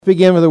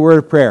Begin with a word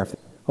of prayer.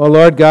 O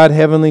Lord God,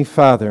 Heavenly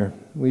Father,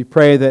 we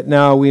pray that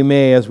now we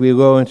may, as we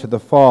go into the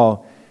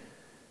fall,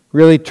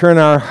 really turn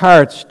our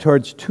hearts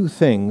towards two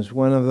things,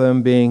 one of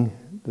them being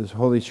the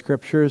Holy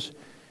Scriptures,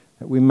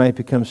 that we might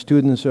become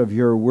students of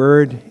your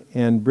word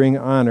and bring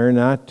honor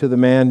not to the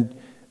man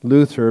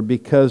Luther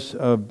because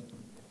of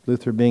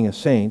Luther being a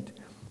saint,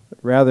 but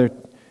rather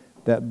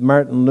that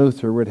Martin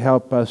Luther would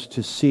help us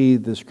to see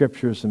the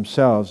Scriptures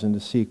themselves and to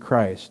see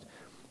Christ,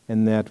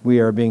 and that we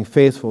are being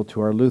faithful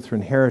to our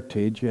Lutheran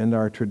heritage and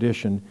our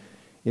tradition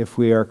if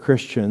we are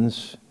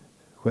Christians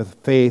with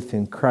faith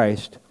in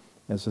Christ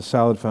as the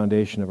solid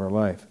foundation of our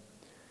life.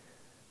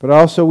 But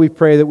also we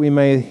pray that we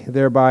may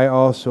thereby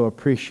also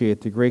appreciate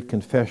the great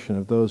confession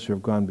of those who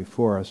have gone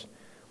before us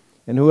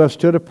and who have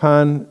stood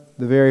upon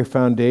the very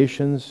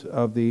foundations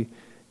of the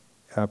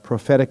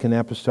prophetic and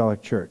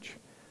apostolic church.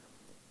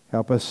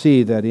 Help us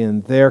see that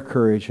in their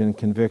courage and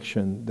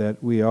conviction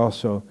that we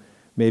also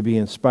may be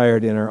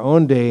inspired in our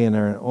own day and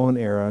our own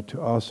era to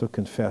also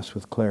confess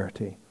with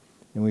clarity.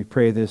 And we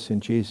pray this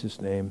in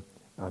Jesus' name.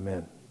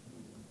 Amen.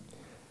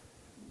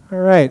 All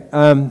right.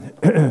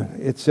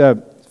 It's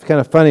kind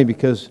of funny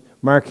because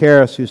Mark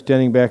Harris, who's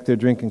standing back there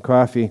drinking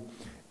coffee,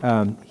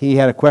 he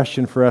had a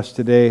question for us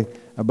today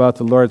about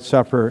the Lord's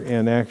Supper,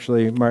 and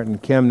actually Martin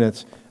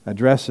Chemnitz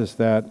addresses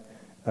that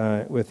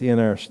within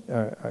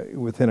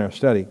our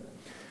study.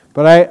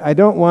 But I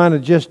don't want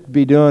to just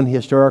be doing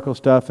historical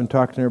stuff and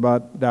talking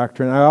about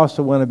doctrine. I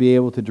also want to be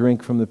able to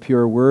drink from the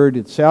pure Word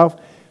itself.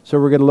 So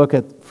we're going to look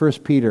at 1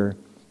 Peter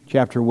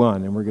chapter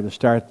 1, and we're going to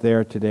start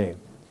there today.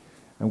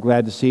 I'm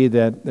glad to see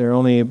that there are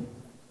only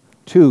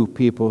two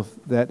people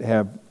that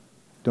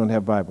don't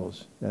have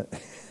Bibles.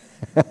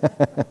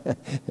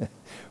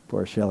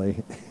 Poor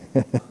Shelley.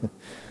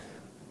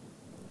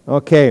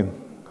 Okay.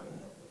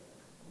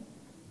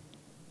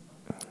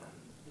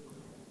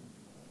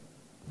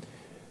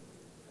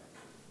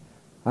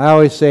 I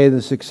always say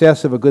the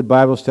success of a good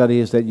Bible study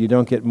is that you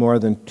don't get more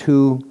than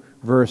 2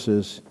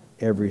 verses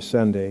every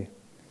Sunday.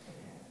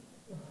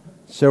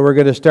 So we're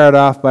going to start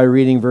off by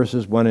reading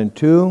verses 1 and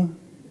 2.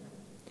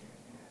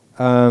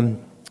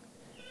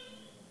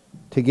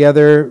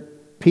 Together,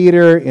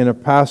 Peter, an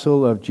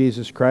apostle of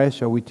Jesus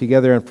Christ. Are we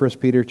together in 1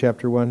 Peter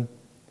chapter 1?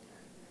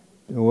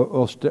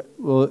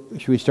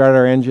 Should we start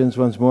our engines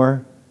once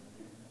more?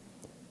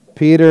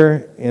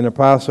 Peter, an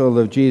apostle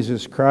of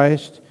Jesus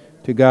Christ,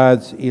 to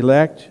God's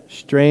elect,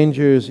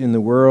 strangers in the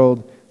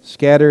world,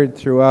 scattered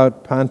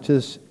throughout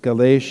Pontus,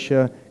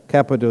 Galatia,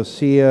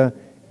 Cappadocia,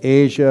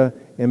 Asia,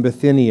 and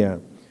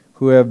Bithynia,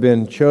 who have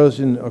been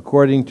chosen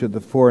according to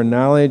the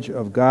foreknowledge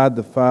of God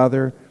the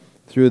Father,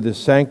 through the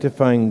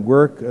sanctifying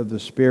work of the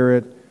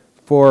Spirit,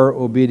 for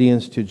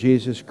obedience to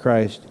Jesus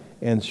Christ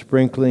and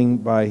sprinkling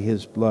by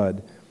His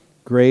blood.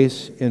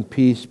 Grace and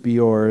peace be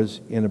yours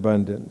in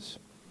abundance.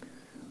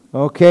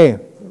 Okay,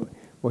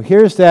 well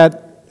here's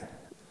that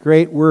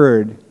great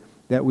word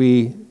that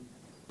we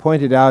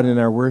pointed out in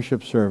our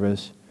worship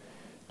service,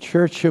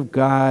 Church of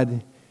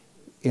God,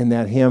 in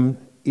that hymn,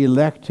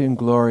 elect and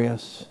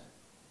glorious,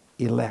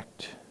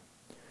 elect.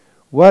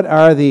 What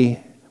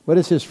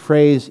does this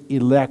phrase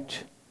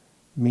elect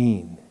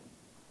mean?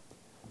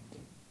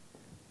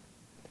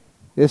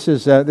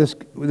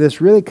 This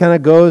really kind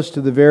of goes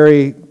to the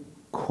very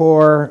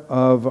core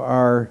of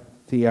our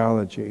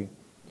theology.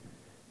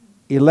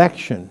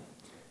 Election.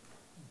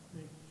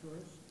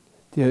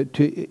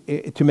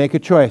 To make a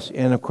choice.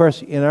 And of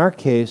course, in our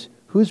case,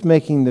 who's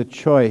making the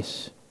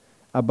choice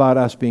about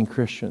us being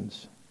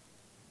Christians?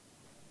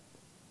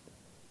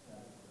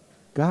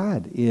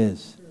 God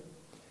is.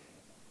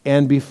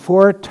 And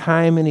before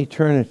time and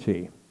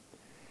eternity,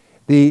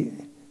 the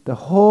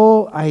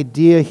whole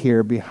idea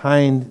here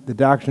behind the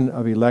doctrine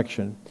of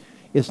election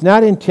is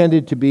not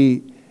intended to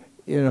be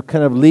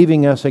kind of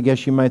leaving us, I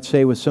guess you might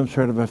say, with some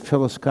sort of a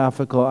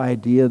philosophical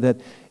idea that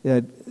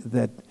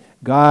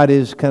God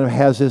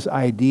has this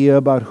idea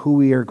about who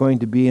we are going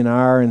to be and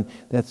are, and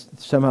that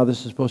somehow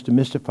this is supposed to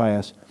mystify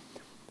us.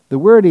 The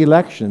word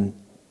election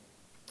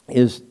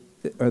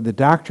or the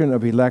doctrine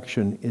of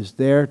election is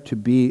there to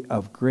be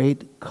of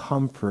great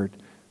comfort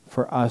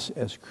for us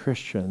as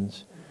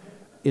Christians,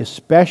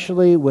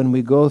 especially when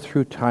we go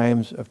through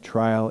times of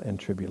trial and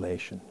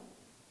tribulation.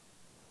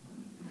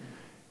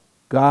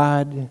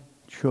 God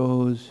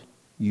chose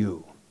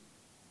you.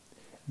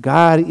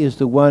 God is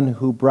the one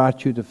who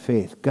brought you to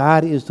faith.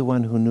 God is the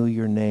one who knew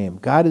your name.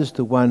 God is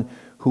the one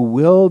who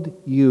willed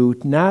you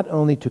not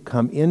only to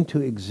come into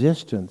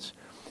existence,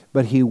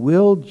 but He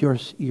willed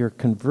your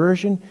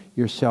conversion,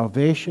 your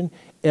salvation.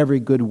 Every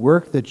good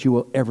work that you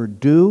will ever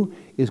do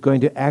is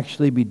going to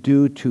actually be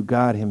due to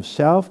God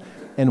Himself.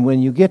 And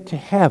when you get to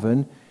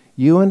heaven,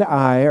 you and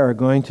I are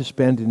going to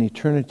spend an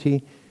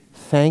eternity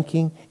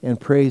thanking and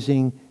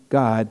praising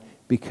God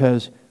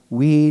because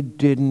we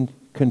didn't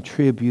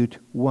contribute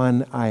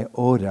one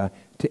iota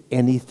to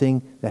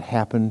anything that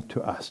happened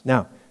to us.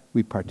 Now,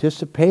 we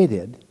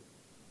participated,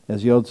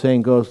 as the old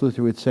saying goes,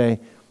 Luther would say,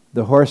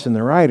 the horse and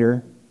the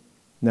rider,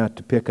 not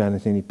to pick on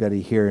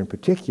anybody here in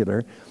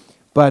particular,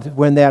 but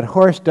when that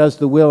horse does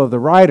the will of the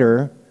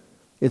rider,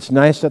 It's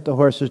nice that the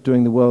horse is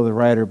doing the will of the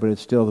rider, but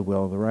it's still the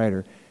will of the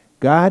rider.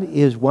 God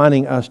is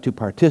wanting us to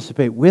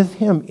participate with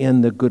Him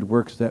in the good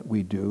works that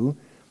we do,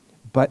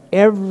 but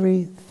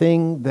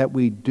everything that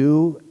we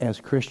do as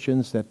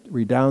Christians that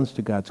redounds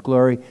to God's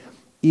glory,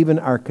 even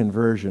our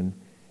conversion,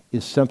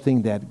 is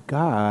something that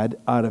God,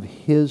 out of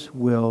His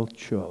will,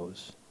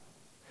 chose.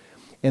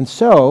 And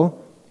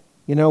so,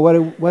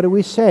 what do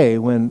we say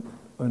when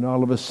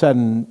all of a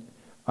sudden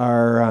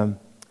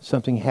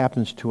something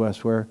happens to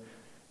us where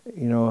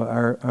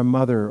our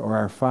mother or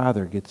our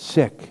father gets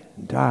sick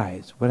and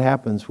dies? What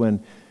happens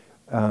when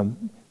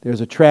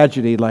there's a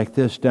tragedy like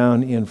this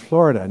down in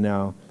Florida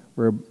now,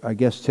 where I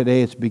guess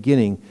today it's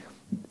beginning?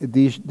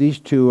 These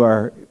two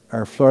are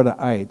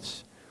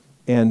Floridaites,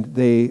 and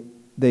they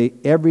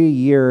every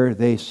year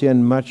they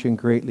sin much and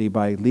greatly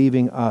by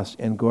leaving us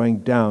and going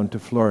down to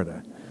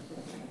Florida.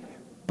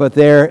 But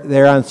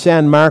they're on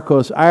San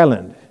Marcos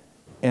Island,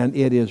 and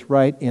it is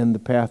right in the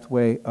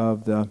pathway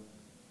of the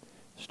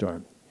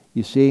storm.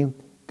 You see,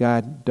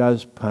 God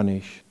does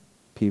punish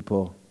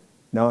people.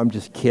 No, I'm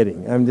just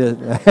kidding.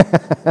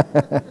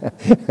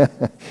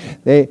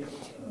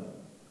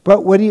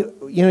 But what do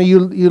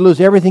you lose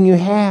everything you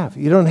have.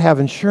 You don't have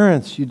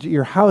insurance.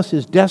 Your house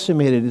is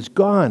decimated. It's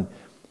gone.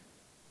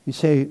 You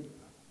say,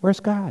 where's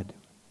God?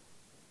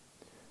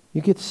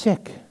 You get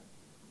sick.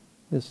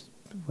 This is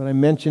what I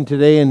mentioned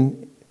today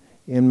in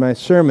my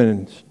sermon,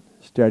 and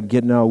started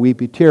getting all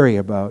weepy-teary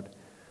about.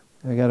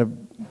 I got a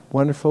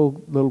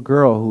wonderful little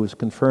girl who was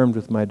confirmed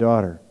with my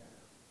daughter.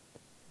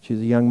 She's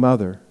a young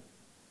mother,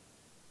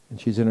 and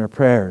she's in our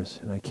prayers,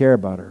 and I care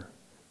about her.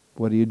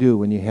 What do you do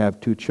when you have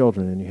 2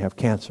 children and you have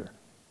cancer?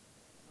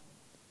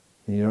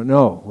 And you don't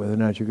know whether or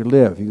not you could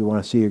live. You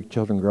want to see your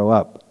children grow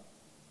up.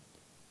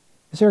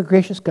 Is there a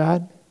gracious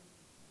God?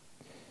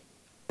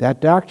 That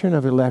doctrine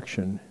of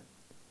election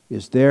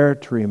is there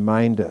to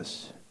remind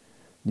us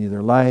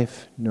neither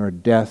life nor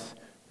death,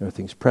 nor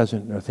things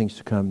present, nor things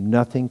to come.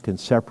 Nothing can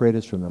separate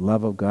us from the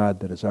love of God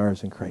that is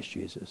ours in Christ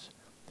Jesus.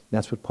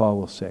 That's what Paul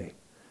will say.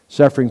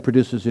 Suffering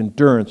produces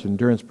endurance.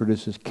 Endurance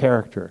produces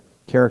character.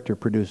 Character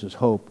produces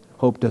hope.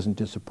 Hope doesn't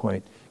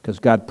disappoint because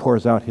God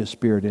pours out His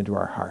Spirit into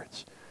our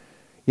hearts.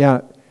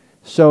 Yeah,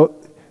 so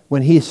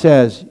when he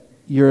says,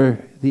 you're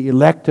the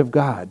elect of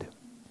God,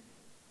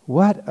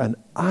 what an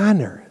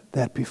honor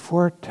that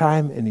before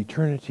time and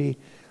eternity,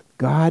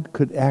 God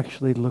could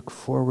actually look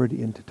forward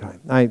into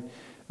time.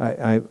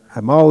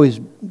 I'm always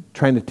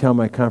trying to tell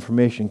my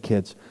confirmation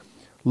kids,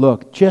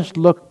 just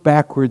look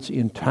backwards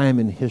in time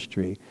and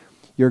history.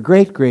 Your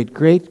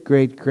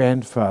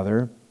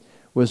great-great-great-great-grandfather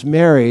was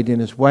married and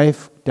his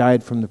wife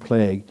died from the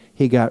plague.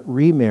 He got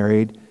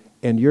remarried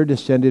and you're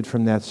descended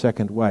from that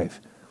second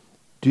wife.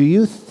 Do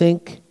you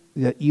think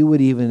that you would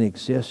even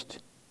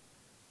exist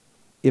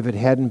if it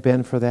hadn't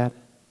been for that?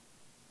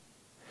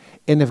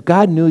 And if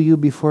God knew you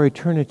before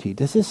eternity,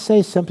 does this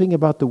say something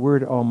about the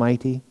word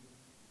Almighty?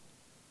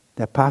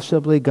 That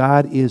possibly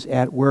God is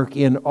at work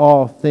in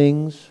all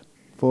things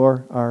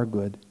for our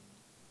good?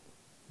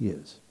 He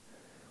is.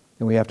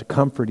 And we have to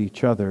comfort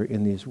each other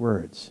in these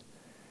words.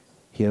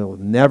 He'll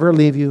never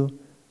leave you.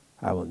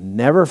 I will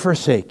never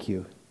forsake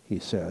you, he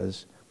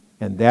says.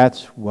 And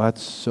that's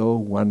what's so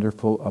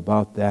wonderful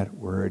about that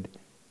word,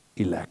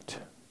 elect.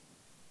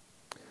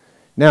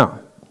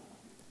 Now,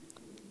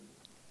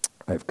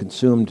 I've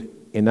consumed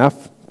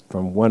enough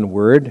from one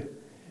word.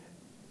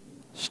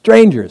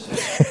 Strangers.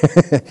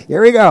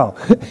 Here we go.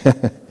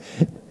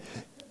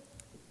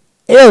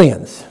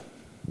 Aliens.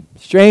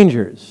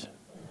 Strangers.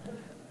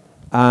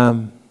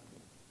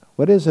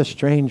 What is a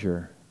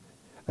stranger?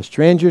 A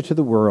stranger to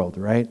the world,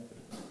 right?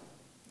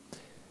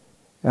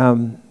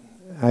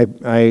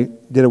 I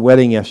did a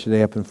wedding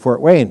yesterday up in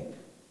Fort Wayne,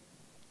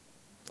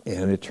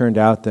 and it turned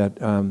out that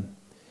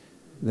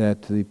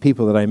that the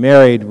people that I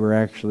married were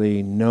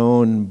actually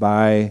known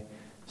by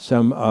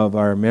some of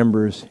our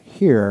members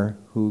here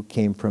who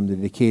came from the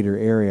Decatur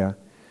area.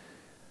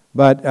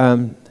 But,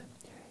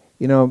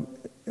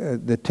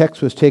 the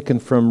text was taken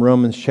from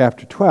Romans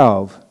chapter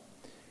 12,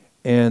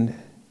 and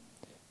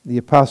the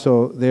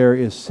apostle there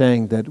is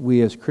saying that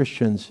we as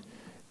Christians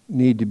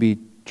need to be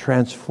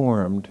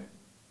transformed,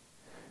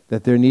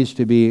 that there needs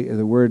to be,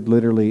 the word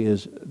literally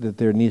is that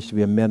there needs to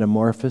be a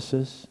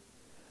metamorphosis,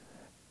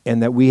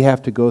 and that we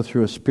have to go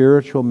through a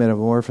spiritual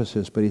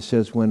metamorphosis. But he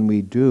says when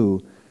we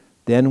do,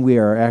 then we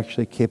are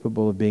actually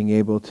capable of being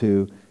able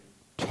to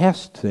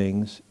test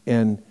things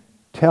and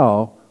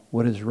tell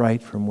what is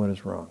right from what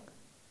is wrong.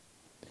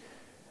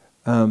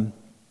 I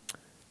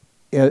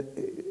don't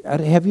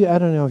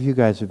know if you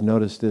guys have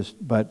noticed this,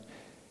 but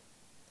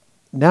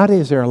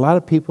nowadays there are a lot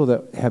of people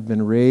that have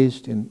been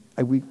raised in,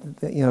 I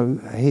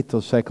hate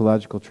those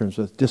psychological terms,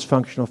 with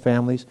dysfunctional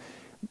families,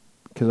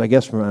 because I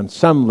guess on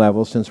some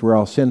level, since we're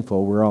all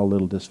sinful, we're all a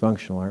little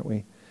dysfunctional, aren't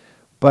we?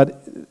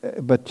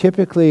 But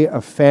typically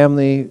a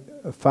family,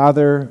 a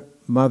father,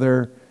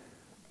 mother,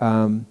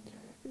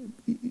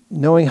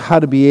 knowing how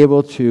to be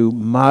able to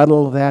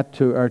model that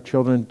to our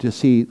children, to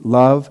see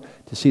love,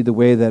 to see the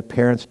way that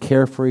parents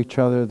care for each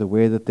other, the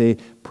way that they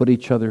put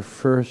each other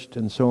first,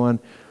 and so on.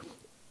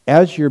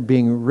 as you're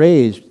being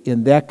raised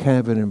in that kind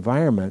of an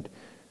environment,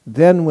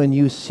 then when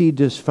you see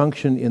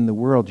dysfunction in the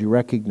world, you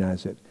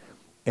recognize it.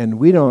 And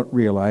we don't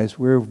realize,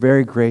 we're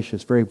very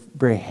gracious, very,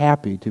 very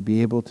happy to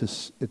be able to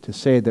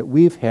say that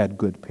we've had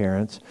good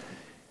parents.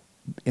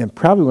 And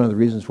probably one of the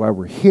reasons why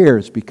we're here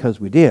is because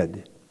we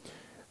did.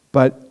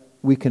 But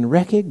we can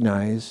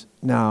recognize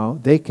now,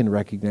 they can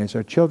recognize,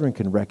 our children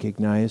can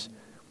recognize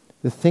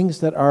the things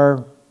that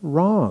are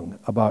wrong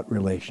about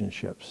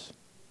relationships.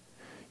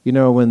 You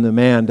know, when the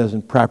man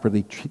doesn't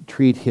properly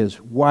treat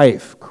his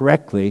wife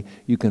correctly,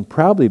 you can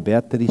probably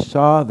bet that he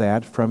saw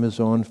that from his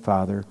own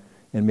father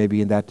and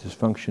maybe in that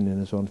dysfunction in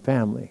his own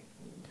family.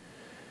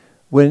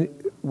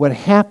 What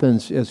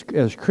happens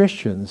as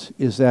Christians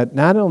is that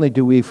not only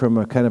do we, from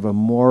a kind of a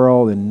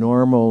moral and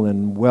normal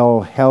and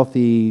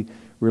healthy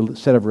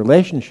set of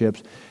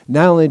relationships,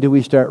 not only do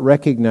we start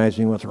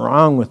recognizing what's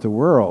wrong with the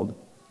world,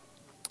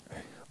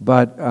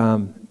 but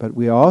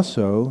we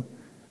also,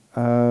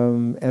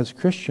 as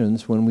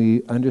Christians, when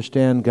we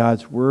understand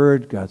God's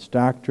Word, God's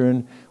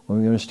doctrine,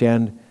 when we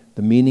understand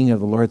the meaning of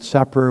the Lord's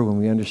Supper, when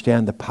we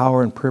understand the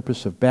power and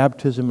purpose of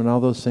baptism and all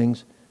those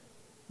things,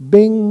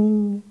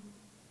 bing,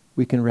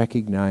 we can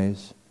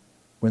recognize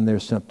when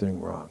there's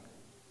something wrong.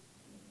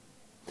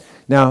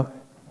 Now,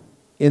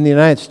 in the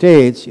United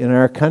States, in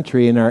our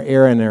country, in our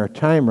era, in our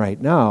time right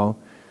now,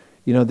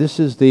 you know, this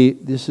is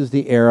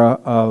the era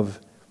of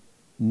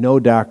no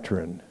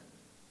doctrine.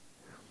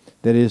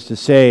 That is to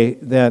say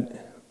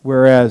that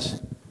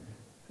whereas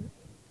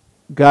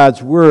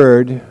God's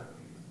Word,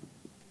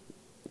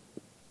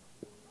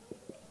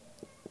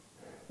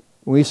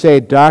 when we say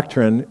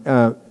doctrine,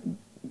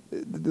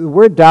 the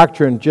word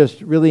doctrine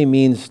just really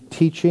means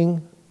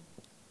teaching.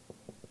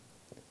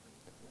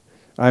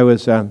 I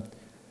was at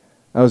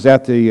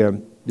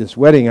this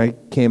wedding. I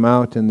came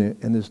out, and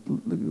this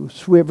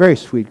very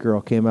sweet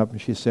girl came up, and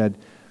she said,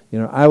 "You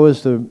know, I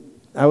was the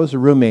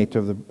roommate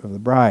of the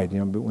bride. You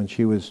know, but when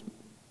she was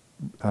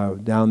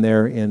down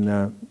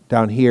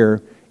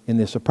here in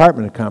this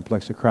apartment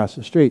complex across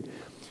the street."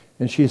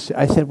 And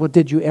I said, "Well,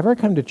 did you ever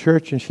come to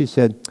church?" And she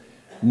said,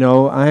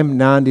 "No, I'm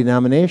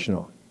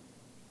non-denominational."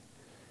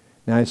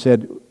 And I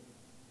said,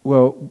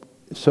 "Well,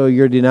 so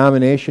your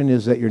denomination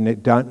is that you're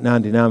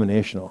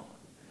non-denominational."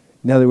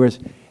 In other words,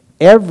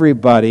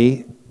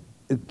 everybody,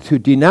 to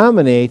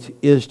denominate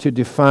is to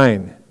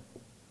define.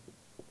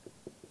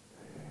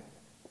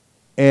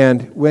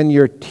 And when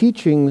your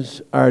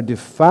teachings are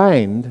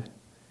defined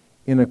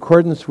in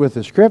accordance with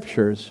the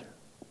Scriptures,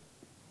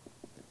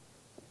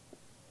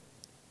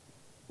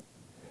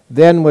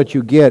 then what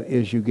you get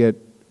is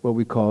what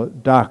we call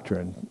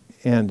doctrine.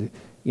 And,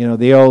 you know,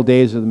 the old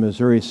days of the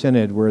Missouri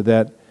Synod were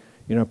that,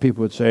 you know,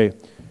 people would say,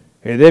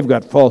 "Hey, they've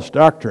got false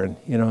doctrine,"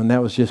 you know, and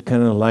that was just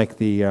kind of like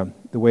the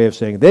way of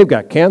saying they've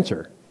got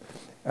cancer.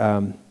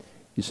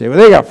 You say, "Well,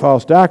 they got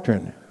false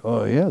doctrine."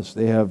 Oh, yes,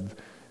 they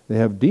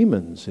have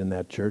demons in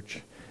that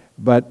church.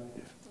 But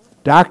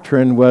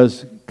doctrine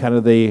was kind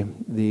of the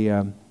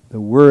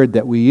word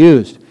that we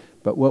used.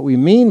 But what we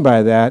mean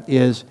by that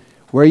is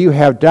where you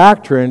have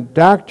doctrine,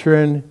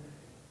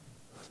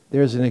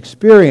 there's an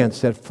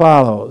experience that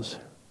follows.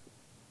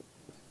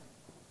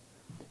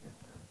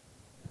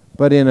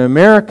 But in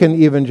American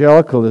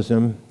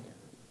evangelicalism,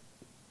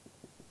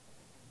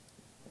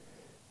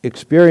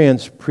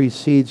 experience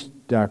precedes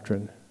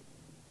doctrine.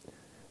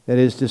 That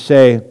is to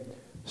say,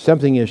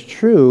 something is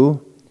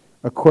true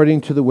according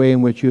to the way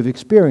in which you've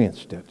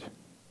experienced it.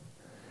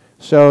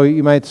 So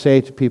you might say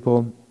to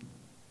people,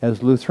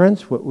 as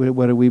Lutherans,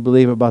 what do we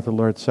believe about the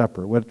Lord's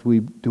Supper?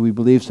 Do we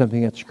believe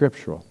something that's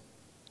scriptural?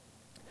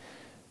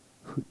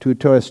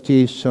 Tuto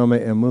esti soma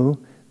emu,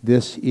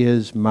 this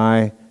is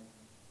my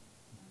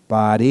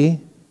body,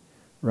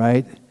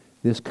 right?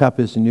 This cup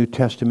is the New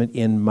Testament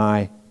in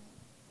my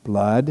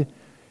blood.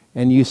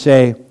 And you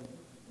say,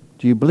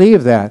 "Do you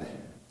believe that?"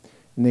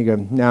 And they go,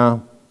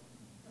 "No."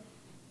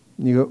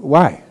 And you go,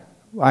 "Why?"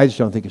 "I just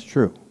don't think it's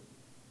true."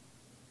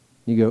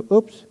 You go,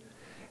 "Oops."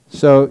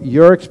 So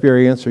your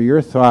experience or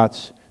your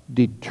thoughts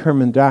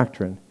determine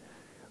doctrine.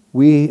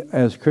 We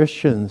as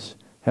Christians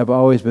have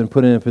always been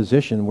put in a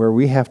position where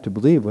we have to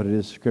believe what it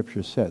is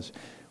Scripture says.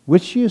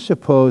 Which do you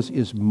suppose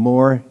is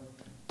more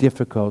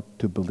difficult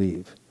to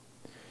believe?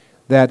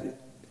 That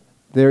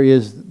there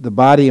is the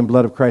body and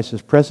blood of Christ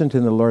is present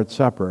in the Lord's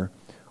Supper,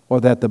 or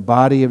that the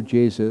body of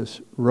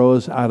Jesus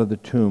rose out of the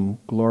tomb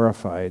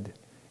glorified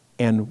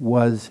and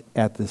was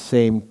at the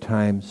same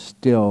time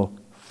still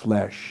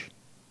flesh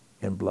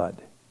and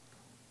blood?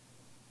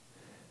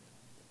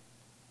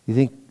 You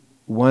think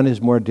one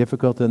is more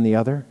difficult than the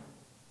other?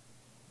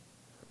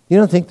 You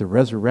don't think the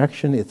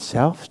resurrection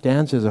itself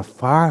stands as a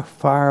far,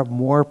 far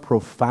more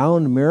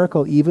profound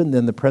miracle even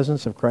than the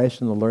presence of Christ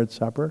in the Lord's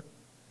Supper?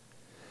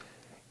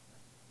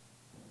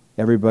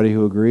 Everybody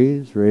who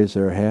agrees, raise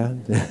their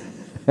hand.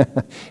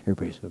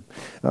 Everybody's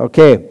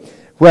okay.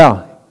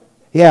 Well,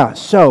 yeah,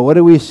 so what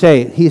do we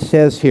say? He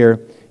says here,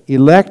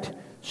 elect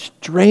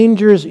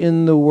strangers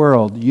in the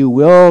world. You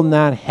will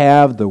not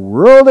have the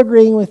world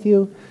agreeing with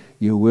you.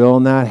 You will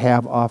not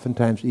have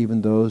oftentimes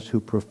even those who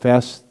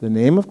profess the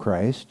name of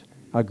Christ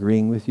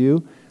agreeing with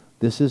you.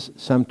 This is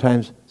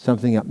sometimes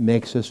something that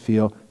makes us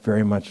feel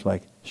very much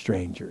like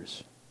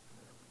strangers.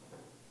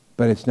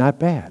 But it's not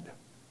bad.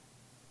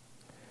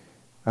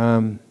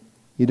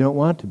 You don't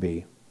want to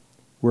be.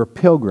 We're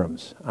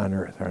pilgrims on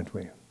earth, aren't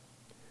we?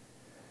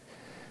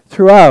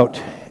 Throughout.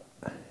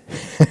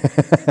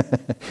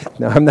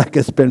 Now, I'm not going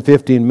to spend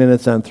 15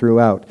 minutes on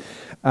throughout.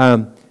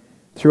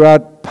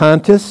 Throughout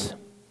Pontus,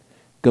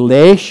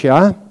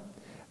 Galatia,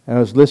 I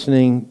was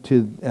listening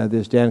to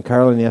this Dan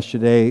Carlin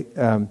yesterday.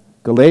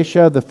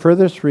 Galatia, the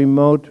furthest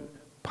remote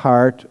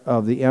part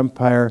of the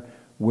empire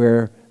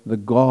where the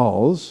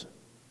Gauls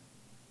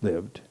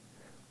lived.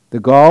 The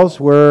Gauls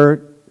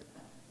were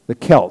the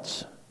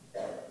Celts.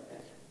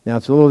 Now,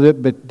 it's a little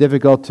bit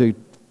difficult to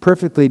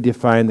perfectly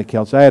define the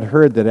Celts. I had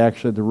heard that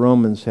actually the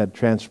Romans had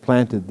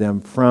transplanted them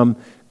from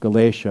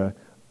Galatia,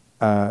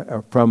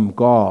 from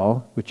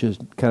Gaul, which is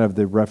kind of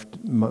the rough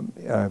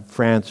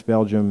France,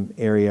 Belgium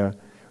area,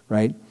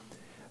 right?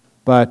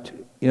 But,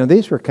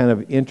 these were kind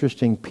of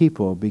interesting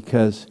people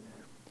because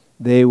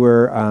they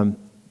were,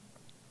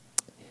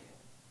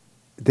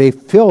 they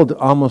filled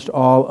almost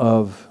all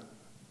of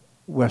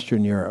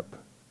Western Europe.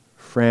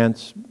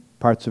 France,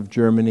 parts of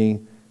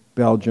Germany,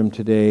 Belgium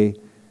today,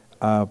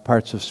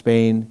 parts of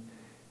Spain.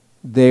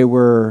 They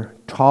were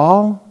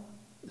tall,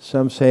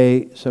 some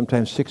say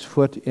sometimes 6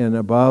 foot and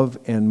above,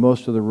 and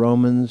most of the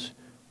Romans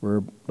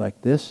were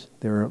like this.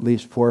 They were at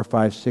least 4,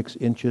 5, 6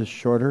 inches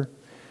shorter.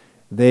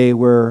 They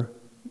were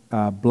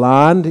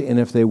blonde, and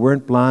if they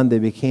weren't blonde, they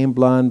became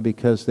blonde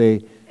because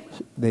they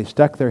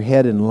stuck their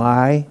hair in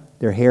lye,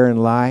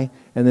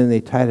 and then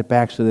they tied it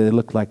back so they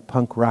looked like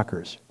punk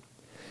rockers.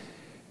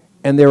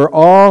 And they were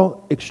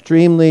all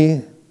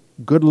extremely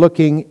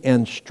good-looking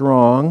and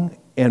strong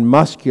and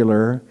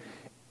muscular,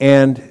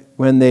 and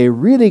when they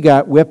really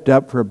got whipped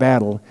up for a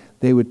battle,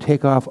 they would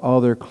take off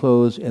all their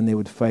clothes and they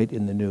would fight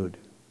in the nude.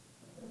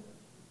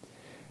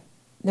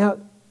 Now,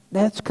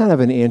 that's kind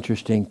of an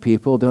interesting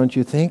people, don't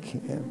you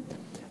think?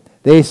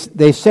 They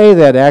say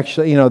that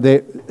actually,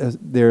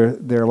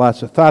 there are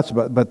lots of thoughts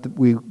about it, but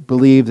we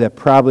believe that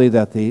probably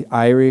that the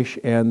Irish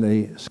and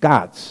the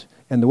Scots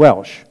and the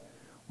Welsh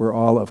were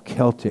all of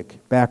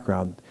Celtic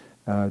background.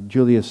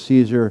 Julius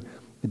Caesar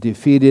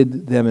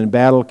defeated them in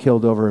battle,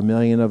 killed over 1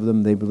 million of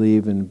them, they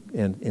believe, and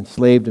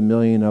enslaved 1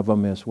 million of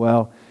them as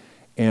well.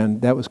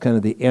 And that was kind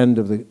of the end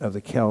of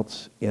the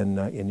Celts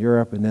in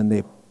Europe. And then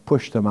they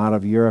pushed them out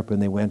of Europe,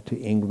 and they went to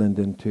England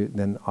and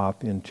then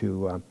off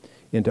into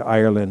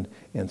Ireland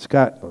and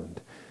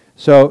Scotland.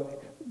 So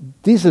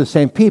these are the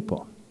same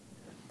people.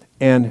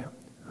 And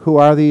who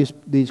are these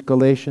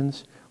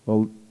Galatians?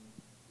 Well,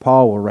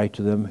 Paul will write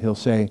to them. He'll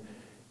say,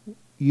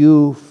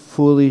 "You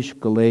foolish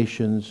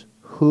Galatians,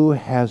 who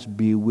has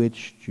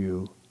bewitched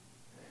you,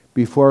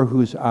 before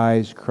whose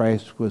eyes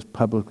Christ was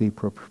publicly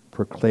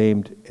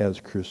proclaimed as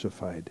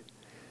crucified?"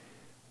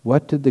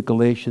 What did the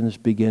Galatians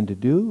begin to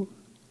do?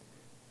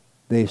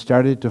 They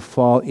started to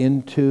fall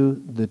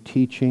into the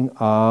teaching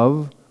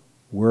of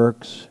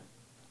works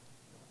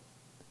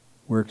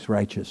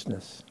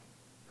righteousness.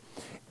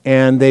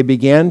 And they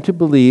began to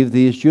believe,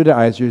 these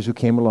Judaizers who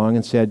came along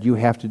and said, you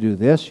have to do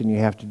this, and you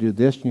have to do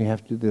this, and you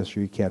have to do this, or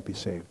you can't be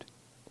saved.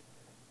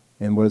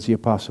 And what does the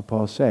Apostle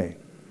Paul say?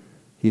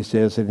 He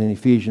says it in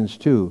Ephesians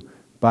 2,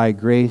 by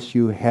grace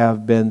you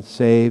have been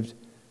saved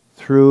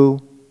through,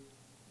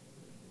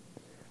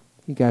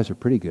 you guys are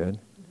pretty good,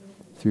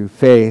 through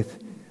faith.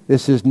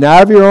 This is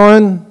not of your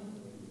own,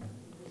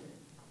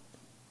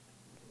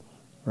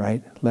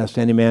 right? Lest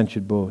any man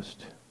should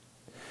boast.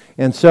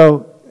 And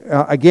so,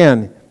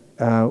 again,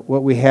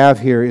 what we have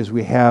here is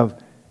we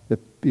have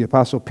the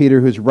Apostle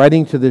Peter who's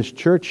writing to this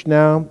church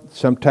now.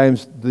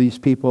 Sometimes these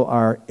people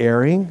are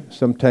erring.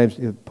 Sometimes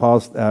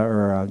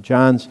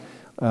John's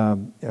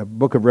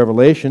book of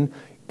Revelation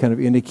kind of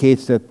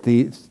indicates that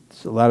a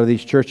lot of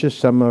these churches,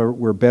 some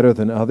were better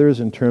than others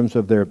in terms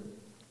of their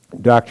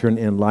doctrine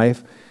and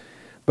life.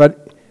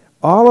 But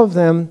all of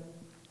them,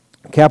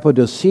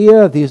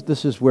 Cappadocia,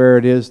 this is where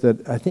it is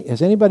that I think,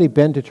 has anybody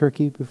been to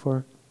Turkey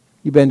before?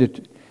 You've been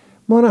to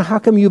Mona, how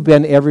come you've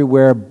been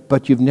everywhere,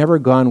 but you've never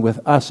gone with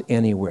us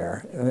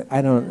anywhere?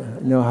 I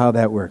don't know how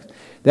that works.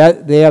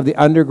 They have the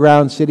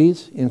underground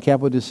cities in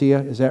Cappadocia,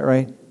 is that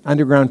right?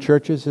 Underground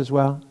churches as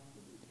well?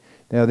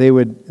 Now they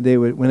would,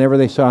 whenever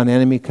they saw an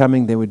enemy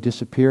coming, they would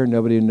disappear.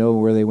 Nobody would know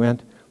where they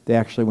went. They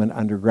actually went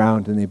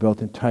underground, and they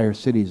built entire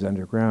cities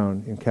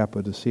underground in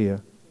Cappadocia.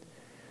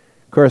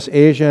 Of course,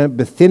 Asia,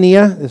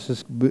 Bithynia, this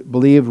is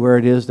believed where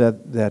it is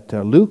that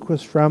Luke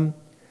was from.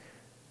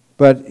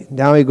 But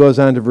now he goes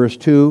on to verse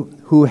 2,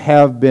 who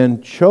have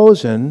been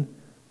chosen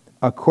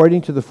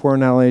according to the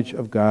foreknowledge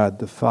of God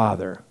the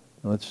Father.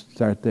 Now let's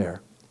start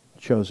there.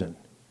 Chosen.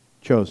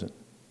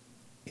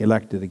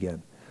 Elected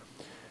again.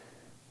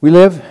 We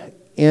live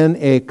in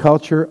a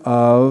culture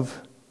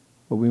of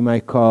what we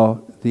might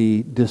call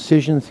the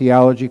decision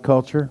theology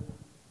culture,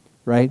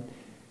 right?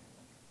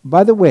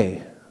 By the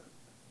way,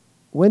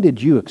 when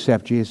did you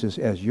accept Jesus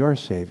as your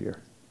Savior?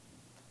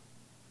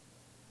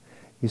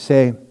 You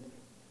say,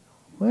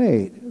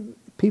 wait,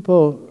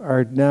 people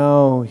are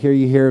now, here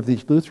you hear of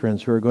these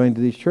Lutherans who are going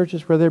to these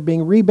churches where they're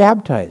being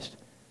rebaptized.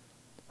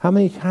 How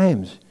many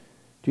times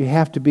do you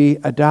have to be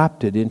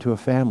adopted into a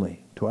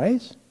family?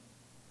 Twice?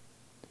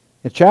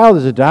 A child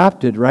is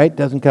adopted, right?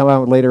 Doesn't come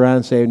out later on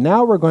and say,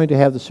 now we're going to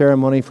have the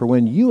ceremony for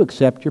when you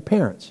accept your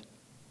parents.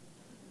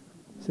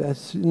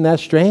 Isn't that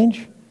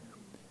strange?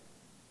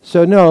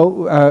 So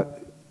no,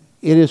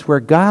 it is where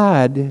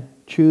God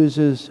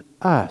chooses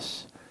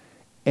us.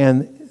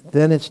 And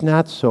then it's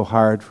not so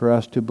hard for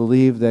us to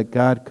believe that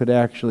God could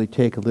actually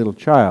take a little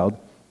child.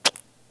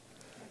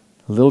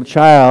 A little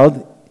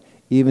child,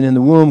 even in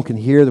the womb, can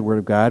hear the Word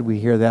of God. We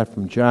hear that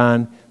from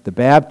John the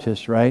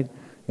Baptist, right?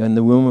 In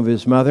the womb of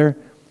his mother.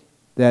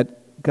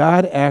 That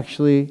God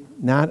actually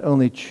not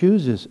only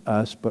chooses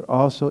us, but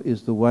also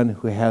is the one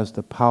who has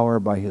the power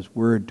by His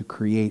Word to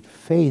create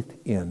faith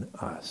in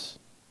us.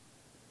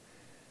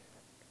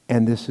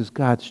 And this is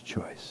God's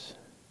choice.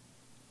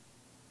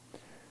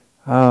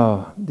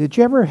 Oh, did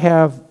you ever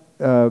have,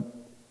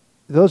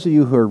 those of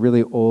you who are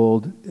really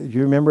old, do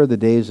you remember the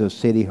days of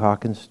Sadie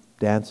Hawkins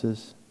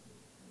dances?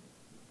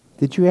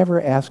 Did you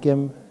ever ask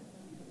him?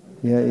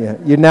 Yeah.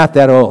 You're not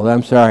that old,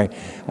 I'm sorry.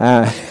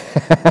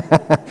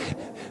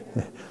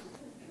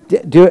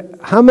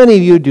 How many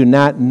of you do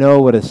not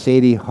know what a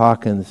Sadie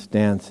Hawkins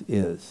dance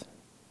is?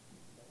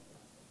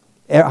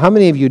 How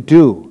many of you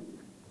do?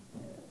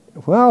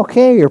 Well,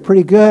 okay, you're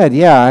pretty good.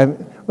 Yeah,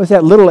 was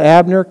that Little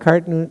Abner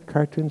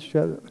cartoon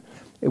show?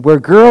 Where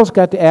girls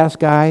got to ask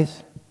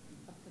guys,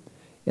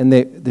 and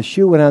the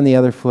shoe went on the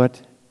other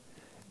foot,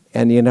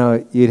 and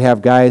you'd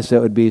have guys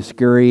that would be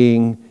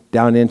scurrying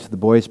down into the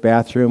boys'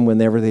 bathroom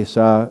whenever they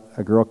saw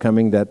a girl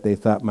coming that they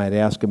thought might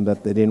ask them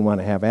that they didn't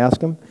want to have ask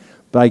them.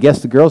 But I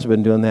guess the girls have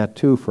been doing that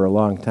too for a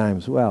long time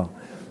as well,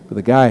 for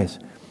the guys.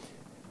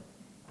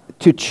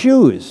 To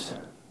choose,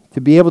 to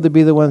be able to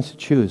be the ones to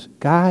choose.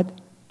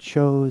 God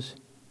chose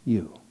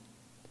you.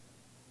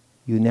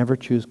 You never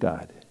choose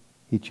God.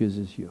 He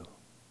chooses you.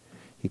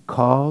 He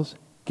calls,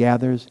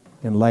 gathers,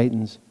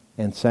 enlightens,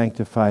 and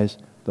sanctifies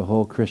the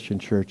whole Christian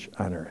church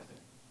on earth.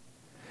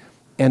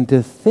 And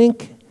to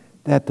think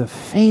that the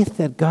faith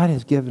that God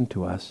has given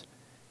to us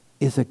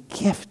is a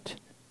gift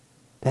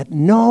that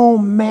no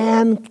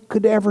man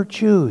could ever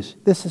choose.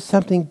 This is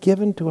something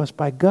given to us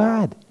by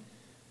God.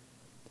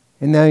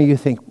 And now you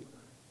think,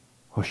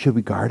 well, should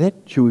we guard it?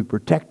 Should we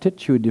protect it?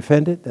 Should we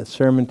defend it? That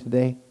sermon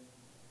today.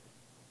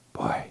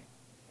 Boy,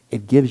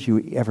 it gives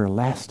you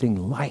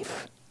everlasting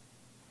life.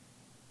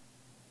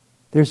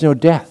 There's no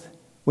death.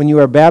 When you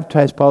are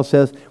baptized, Paul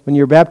says, when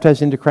you're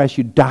baptized into Christ,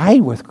 you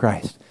died with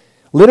Christ.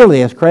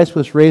 Literally, as Christ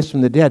was raised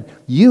from the dead,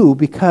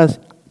 because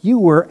you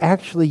were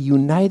actually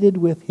united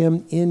with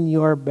Him in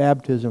your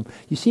baptism.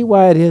 You see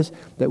why it is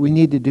that we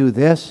need to do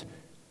this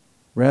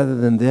rather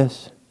than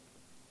this?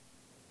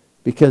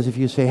 Because if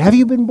you say, have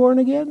you been born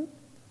again?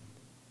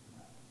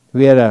 I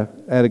had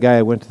a guy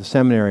I went to the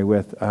seminary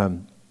with.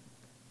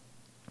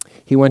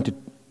 He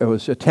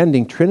was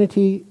attending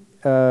Trinity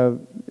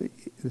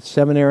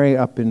Seminary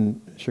up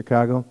in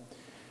Chicago.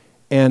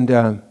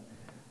 And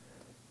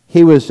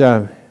he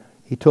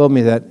told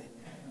me that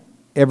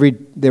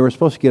they were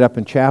supposed to get up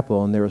in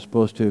chapel, and they were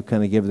supposed to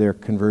kind of give their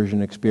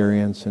conversion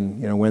experience,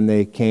 and when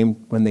they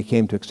came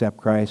to accept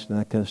Christ and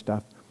that kind of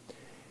stuff.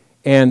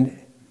 And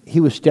he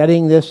was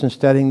studying this and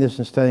studying this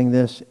and studying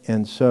this,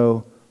 and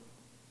so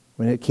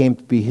when it came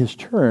to be his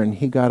turn,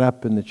 he got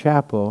up in the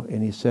chapel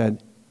and he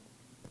said,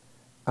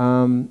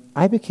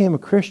 "I became a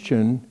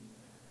Christian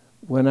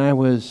when I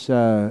was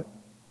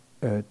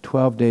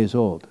 12 days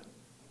old."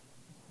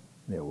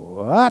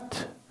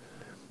 What?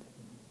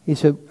 He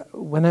said,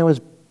 when I was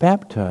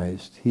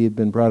baptized, he had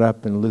been brought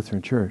up in a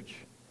Lutheran church.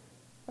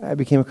 I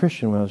became a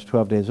Christian when I was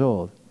 12 days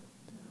old.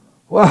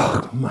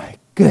 Well, my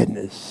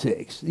goodness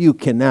sakes, you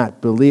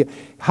cannot believe.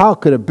 How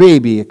could a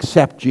baby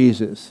accept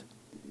Jesus?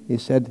 He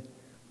said,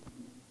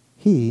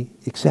 He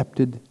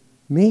accepted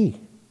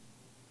me.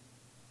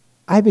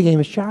 I became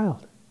His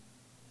child.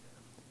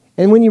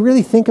 And when you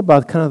really think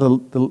about kind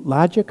of the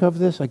logic of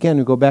this, again,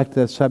 we go back to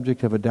that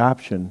subject of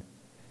adoption.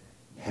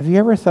 Have you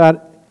ever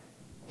thought,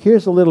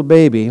 here's a little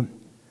baby,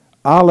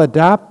 I'll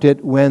adopt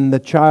it when the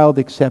child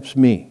accepts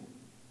me?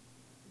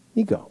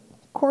 You go,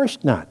 of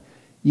course not.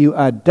 You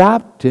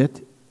adopt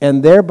it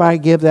and thereby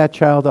give that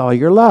child all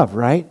your love,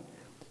 right?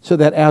 So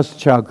that as the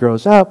child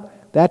grows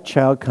up, that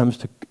child comes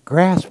to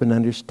grasp and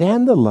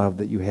understand the love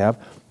that you have.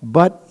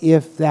 But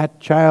if that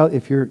child,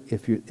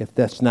 if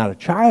that's not a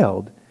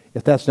child,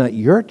 if that's not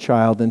your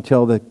child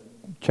until the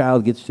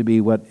child gets to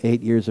be,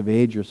 8 years of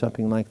age or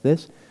something like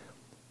this,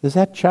 does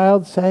that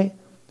child say,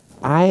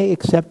 I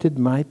accepted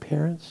my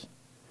parents?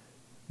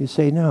 You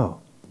say,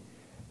 no.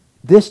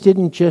 This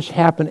didn't just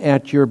happen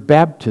at your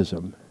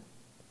baptism.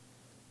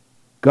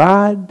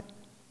 God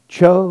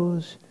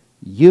chose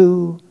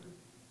you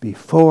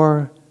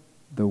before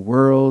the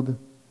world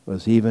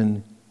was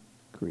even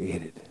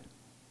created.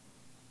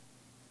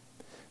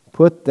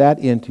 Put that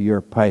into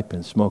your pipe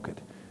and smoke it.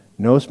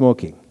 No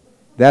smoking.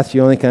 That's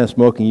the only kind of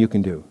smoking you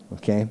can do,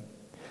 okay?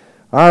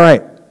 All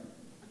right.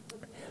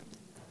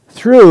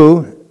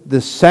 through the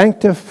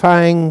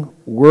sanctifying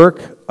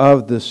work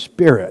of the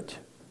Spirit.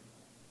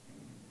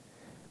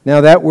 Now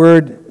that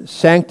word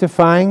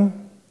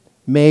sanctifying,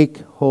 make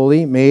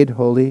holy, made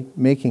holy,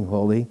 making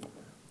holy.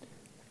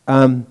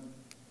 You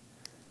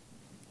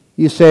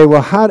say,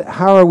 well,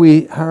 how are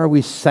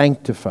we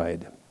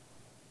sanctified?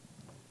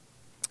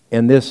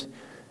 And this,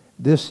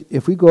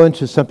 if we go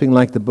into something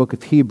like the book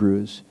of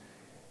Hebrews,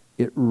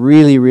 it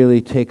really,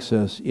 really takes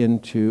us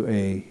into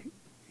a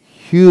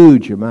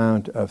huge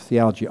amount of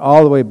theology,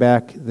 all the way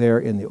back there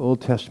in the Old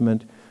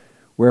Testament,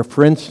 where,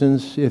 for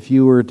instance, if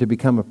you were to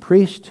become a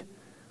priest,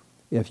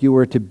 if you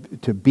were to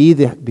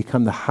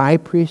become the high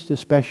priest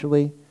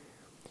especially,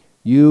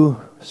 you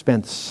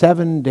spent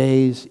 7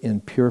 days in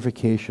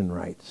purification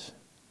rites.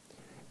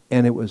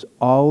 And it was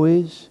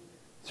always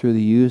through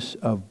the use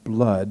of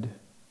blood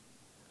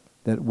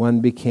that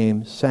one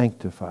became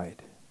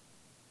sanctified.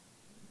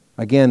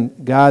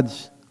 Again,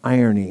 God's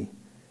irony,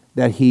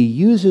 that He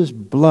uses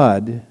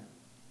blood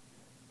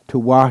to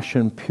wash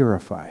and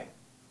purify.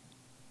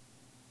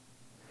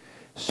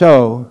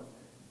 So,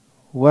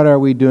 what are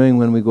we doing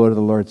when we go to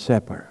the Lord's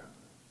Supper?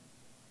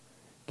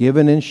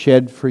 Given and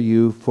shed for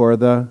you for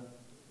the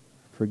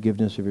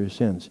forgiveness of your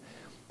sins.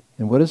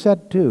 And what does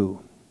that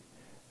do?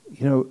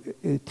 You know,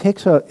 it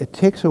takes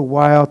a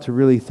while to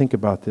really think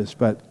about this,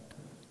 but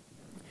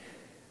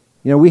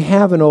you know, we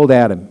have an old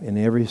Adam in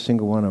every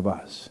single one of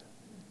us.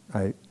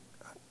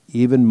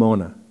 Even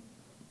Mona,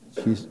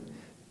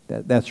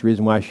 that's the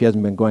reason why she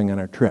hasn't been going on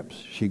our trips.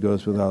 She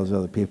goes with all those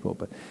other people.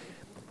 But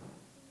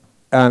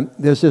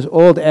there's this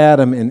old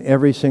Adam in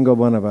every single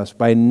one of us.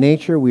 By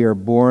nature, we are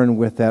born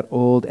with that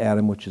old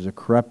Adam, which is a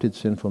corrupted,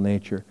 sinful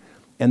nature.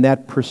 And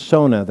that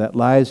persona that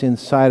lies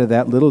inside of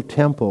that little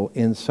temple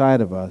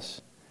inside of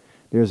us,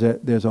 there's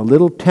a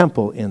little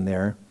temple in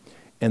there,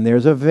 and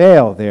there's a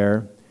veil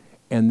there,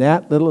 and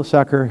that little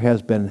sucker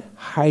has been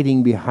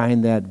hiding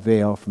behind that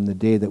veil from the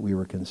day that we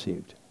were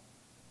conceived.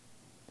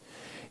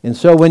 And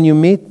so when you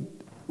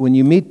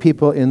meet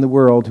people in the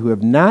world who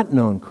have not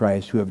known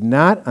Christ, who have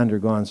not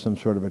undergone some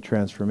sort of a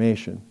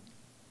transformation,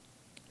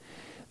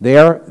 they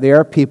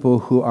are people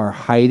who are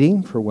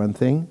hiding, for one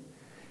thing,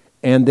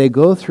 and they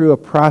go through a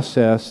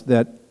process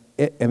that,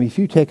 I mean, if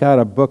you take out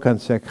a book on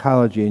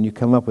psychology and you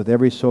come up with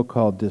every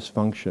so-called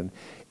dysfunction,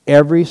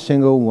 every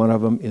single one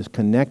of them is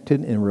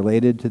connected and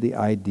related to the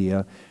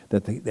idea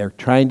that they're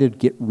trying to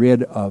get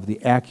rid of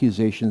the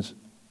accusations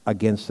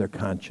against their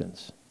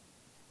conscience.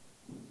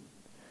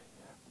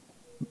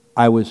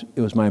 It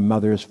was my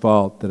mother's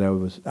fault that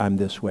I'm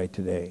this way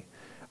today.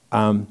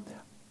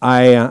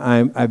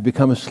 I've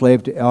become a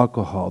slave to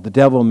alcohol. The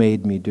devil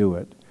made me do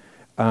it.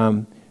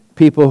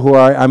 People who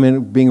are,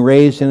 being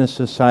raised in a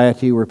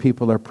society where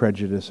people are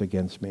prejudiced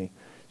against me.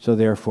 So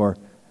therefore,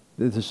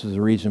 this is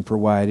the reason for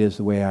why it is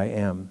the way I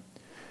am.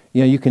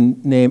 You know, you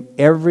can name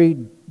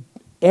every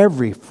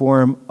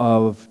form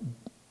of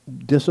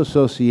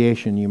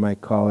disassociation, you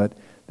might call it,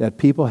 that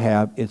people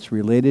have. It's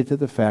related to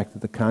the fact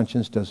that the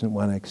conscience doesn't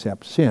want to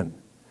accept sin.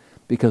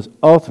 Because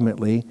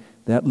ultimately,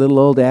 that little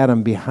old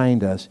Adam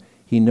behind us,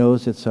 he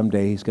knows that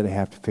someday he's going to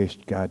have to face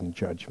God in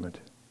judgment.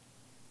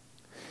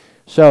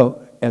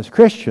 So, as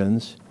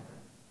Christians,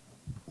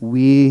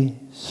 we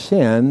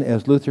sin,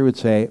 as Luther would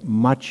say,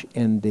 much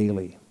and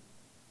daily.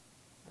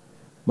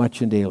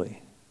 Much and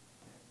daily.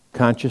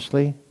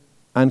 Consciously,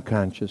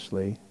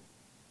 unconsciously.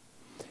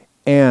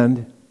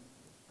 And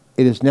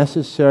it is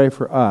necessary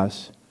for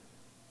us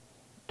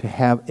to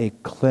have a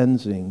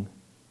cleansing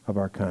of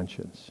our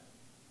conscience.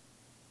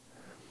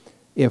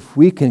 If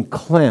we can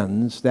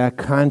cleanse that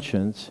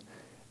conscience,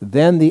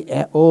 then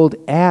the old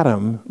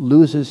Adam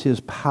loses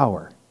his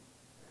power.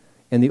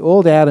 And the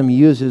old Adam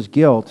uses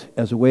guilt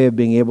as a way of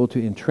being able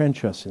to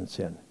entrench us in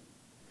sin.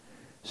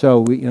 So,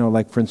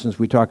 like for instance,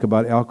 we talk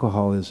about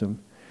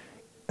alcoholism.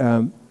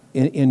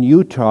 In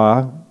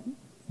Utah,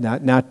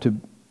 not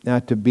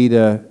to beat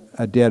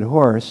a dead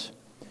horse,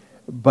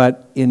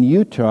 but in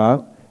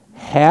Utah,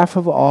 half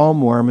of all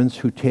Mormons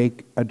who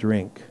take a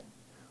drink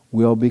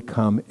will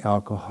become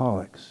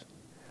alcoholics.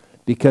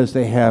 Because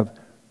they have,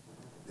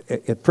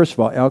 first of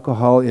all,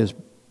 alcohol is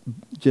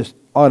just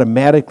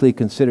automatically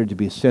considered to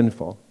be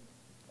sinful.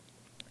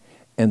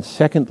 And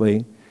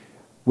secondly,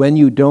 when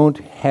you don't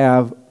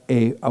have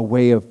a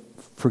way of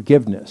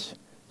forgiveness,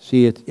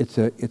 see, it's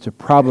a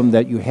problem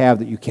that you have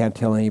that you can't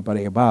tell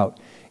anybody about.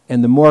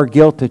 And the more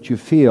guilt that you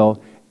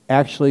feel,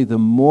 actually the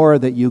more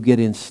that you get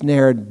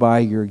ensnared by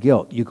your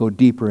guilt. You go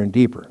deeper and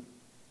deeper.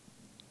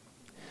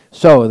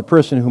 So the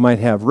person who might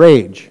have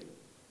rage,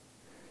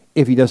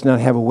 if he does not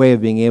have a way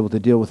of being able to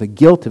deal with the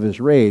guilt of his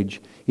rage,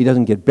 he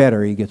doesn't get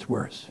better, he gets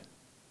worse.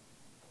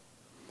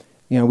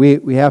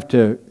 We have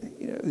to,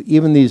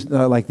 even these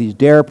like these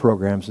DARE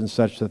programs and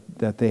such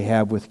that they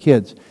have with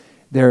kids,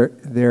 they're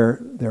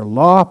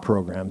law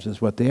programs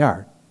is what they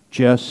are.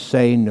 Just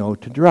say no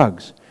to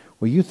drugs.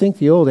 Well, you think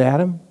the old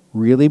Adam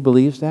really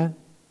believes that?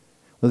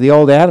 Well, the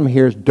old Adam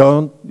hears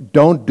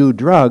don't do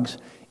drugs,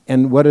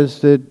 and what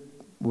does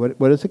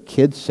the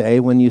kid say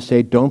when you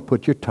say don't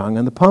put your tongue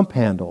on the pump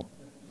handle?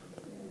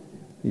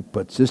 He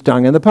puts his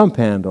tongue in the pump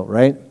handle,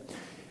 right?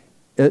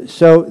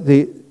 This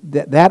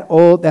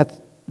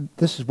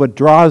is what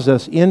draws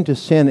us into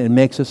sin and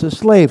makes us a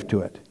slave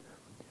to it.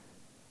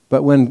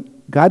 But when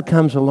God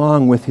comes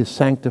along with his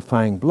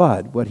sanctifying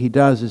blood, what he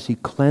does is he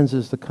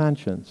cleanses the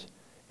conscience.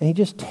 And he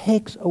just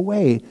takes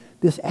away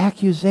this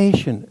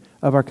accusation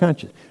of our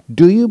conscience.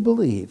 Do you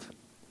believe?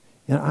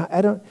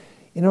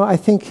 I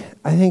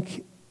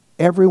think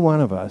every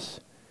one of us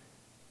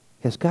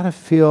has got to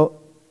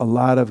feel a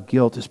lot of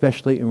guilt,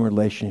 especially in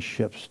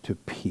relationships to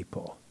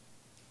people.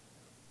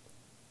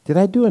 Did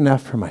I do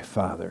enough for my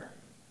father?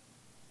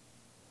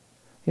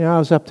 I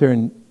was up there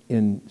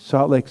in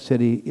Salt Lake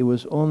City. It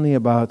was only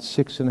about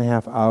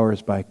 6.5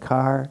 hours by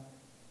car.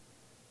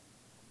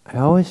 I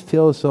always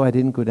feel as though I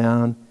didn't go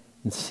down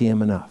and see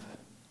him enough.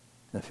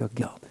 I feel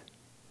guilt.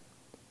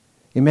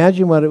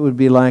 Imagine what it would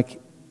be like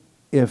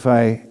if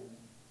I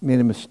made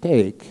a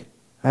mistake.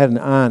 I had an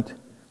aunt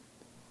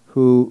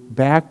who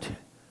backed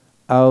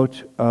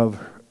out of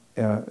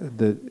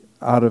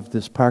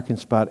this parking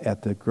spot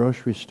at the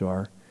grocery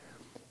store,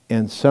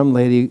 and some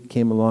lady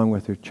came along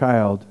with her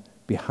child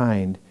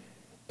behind,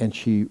 and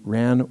she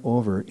ran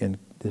over, and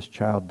this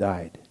child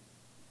died.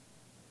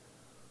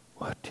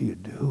 What do you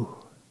do?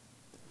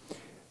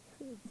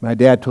 My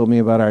dad told me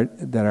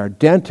about that our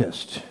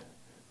dentist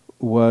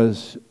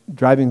was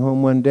driving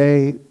home one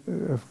day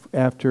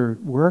after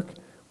work,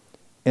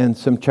 and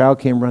some child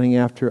came running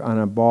after on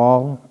a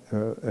ball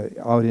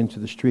out into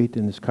the street,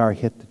 and his car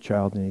hit the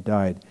child, and he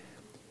died.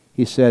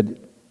 He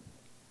said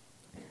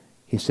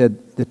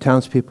the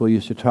townspeople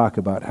used to talk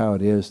about how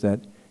it is that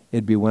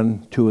it'd be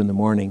 1, 2 in the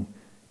morning,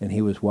 and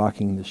he was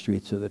walking the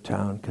streets of the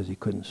town because he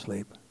couldn't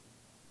sleep.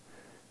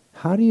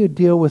 How do you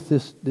deal with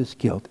this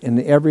guilt? And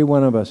every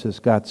one of us has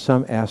got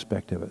some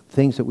aspect of it,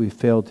 things that we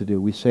failed to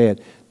do. We say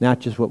it, not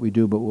just what we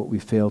do, but what we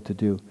fail to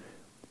do.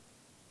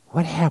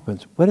 What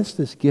happens? What is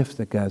this gift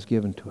that God's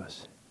given to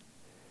us?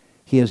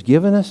 He has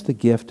given us the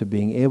gift of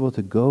being able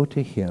to go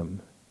to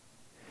him.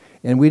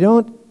 And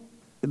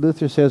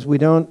Luther says, we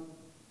don't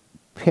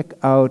pick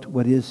out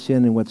what is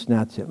sin and what's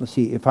not sin. Let's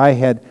see, if I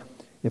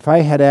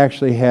had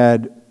actually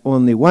had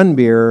only one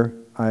beer,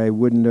 I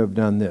wouldn't have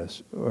done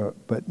this,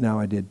 but now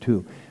I did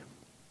too.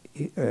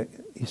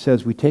 He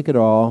says we take it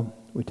all,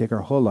 we take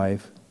our whole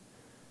life,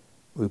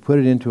 we put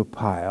it into a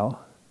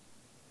pile,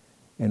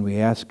 and we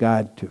ask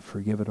God to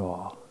forgive it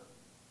all.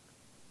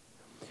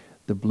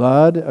 The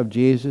blood of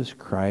Jesus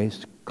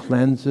Christ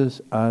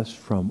cleanses us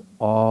from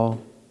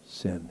all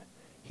sin.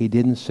 He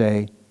didn't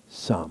say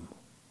some.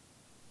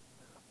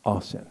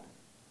 All sin.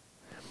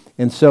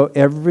 And so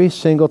every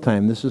single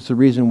time, this is the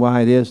reason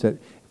why it is that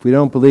if we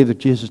don't believe that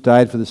Jesus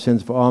died for the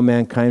sins of all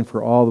mankind,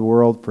 for all the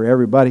world, for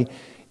everybody,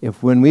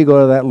 if when we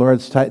go to that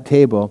Lord's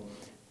table,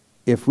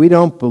 if we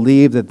don't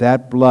believe that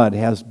that blood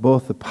has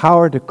both the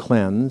power to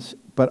cleanse,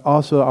 but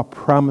also a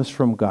promise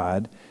from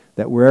God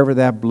that wherever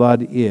that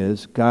blood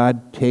is,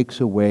 God takes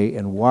away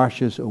and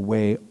washes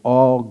away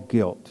all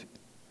guilt,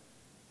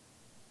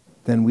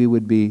 then we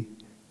would be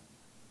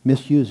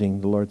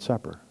misusing the Lord's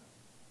Supper.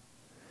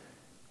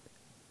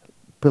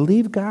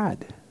 Believe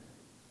God.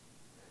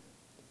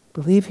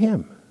 Believe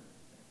him.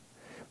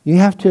 We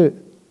have to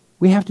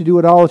do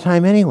it all the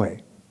time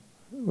anyway.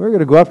 We're going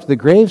to go up to the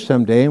grave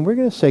someday, and we're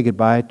going to say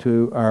goodbye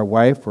to our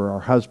wife or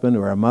our husband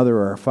or our mother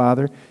or our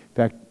father. In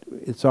fact,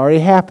 it's already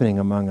happening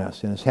among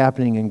us, and it's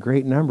happening in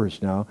great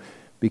numbers now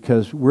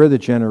because we're the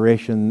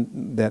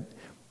generation that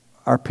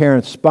our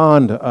parents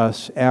spawned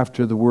us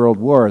after the world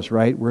wars,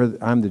 right?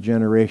 I'm the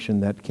generation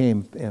that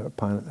came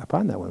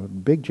upon that one, a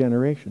big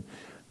generation.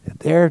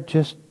 They're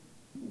just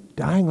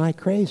dying like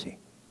crazy.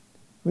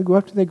 We go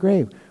up to the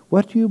grave.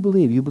 What do you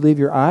believe? You believe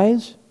your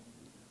eyes,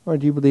 or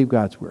do you believe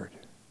God's word?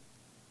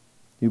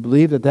 You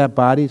believe that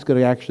body is going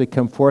to actually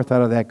come forth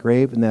out of that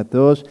grave, and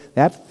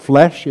that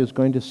flesh is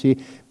going to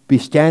be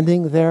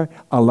standing there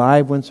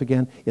alive once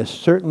again, as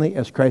certainly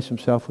as Christ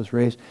himself was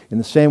raised. In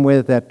the same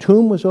way that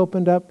tomb was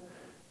opened up,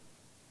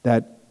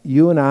 that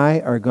you and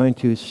I are going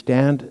to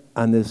stand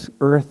on this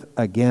earth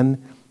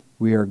again.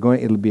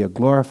 It'll be a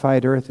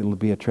glorified earth, it'll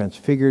be a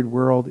transfigured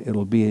world,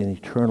 it'll be an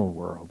eternal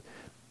world.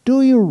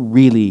 Do you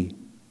really,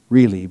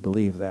 really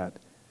believe that?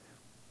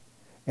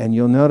 And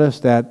you'll notice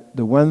that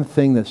the one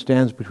thing that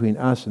stands between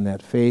us and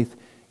that faith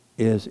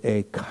is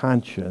a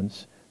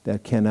conscience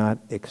that cannot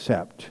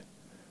accept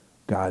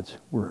God's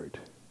word.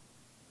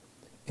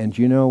 And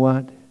you know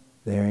what?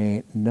 There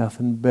ain't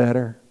nothing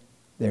better,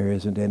 there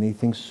isn't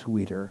anything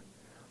sweeter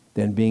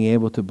than being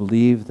able to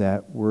believe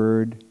that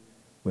word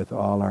with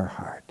all our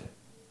heart.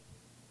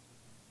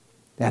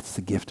 That's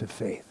the gift of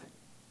faith.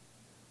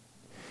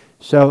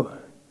 So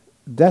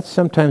that's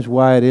sometimes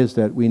why it is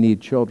that we need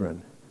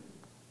children,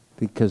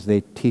 because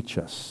they teach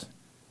us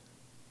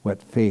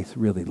what faith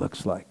really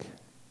looks like.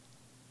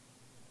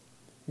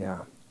 Yeah.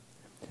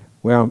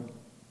 Well,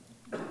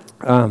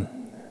 we're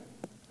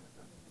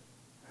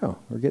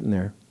getting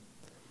there.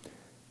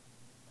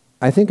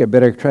 I think I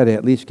better try to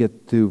at least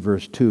get through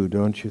verse 2,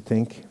 don't you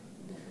think?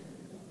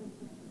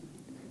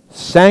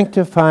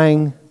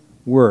 Sanctifying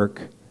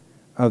work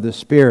of the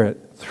Spirit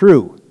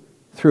through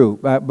through.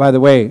 By the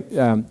way,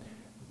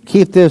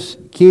 keep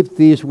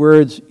these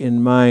words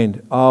in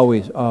mind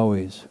always,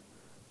 always.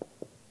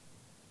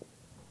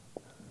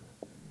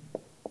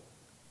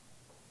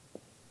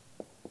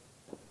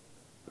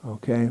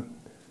 Okay?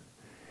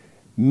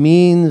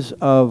 Means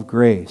of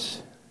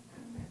grace.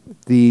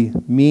 The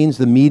means,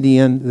 the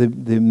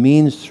median, the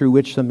means through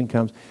which something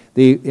comes.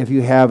 If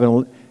you have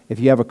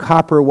a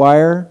copper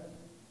wire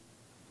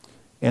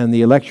and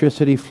the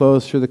electricity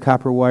flows through the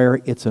copper wire,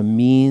 it's a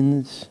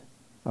means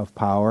of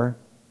power,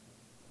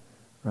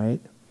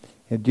 right?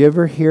 Did you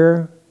ever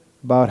hear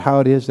about how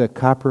it is that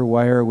copper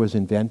wire was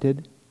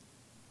invented?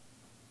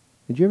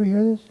 Did you ever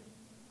hear this?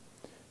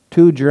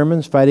 2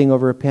 Germans fighting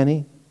over a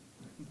penny?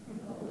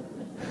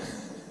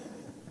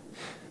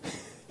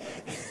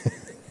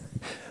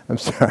 I'm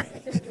sorry.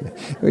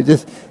 We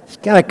just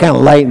got to kind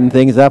of lighten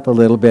things up a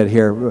little bit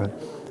here.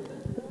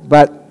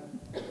 But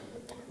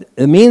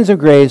the means of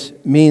grace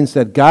means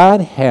that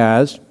God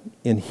has,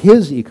 in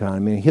His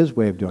economy, in His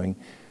way of doing,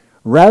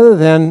 rather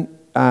than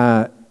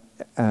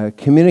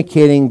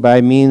communicating by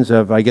means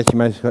of, I guess you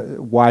might say,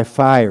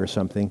 Wi-Fi or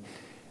something,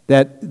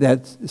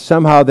 that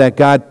somehow that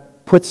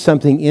God puts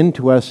something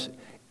into us,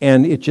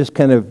 and it just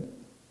kind of,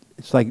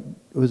 it's like,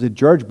 was it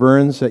George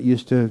Burns that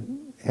used to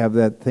have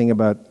that thing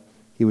about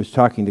he was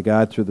talking to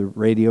God through the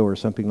radio or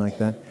something like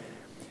that?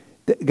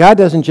 God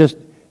doesn't just,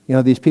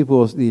 these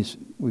people,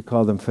 we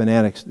call them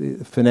fanatics.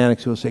 The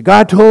fanatics will say,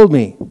 God told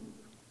me.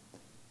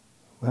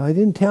 Well, He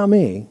didn't tell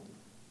me.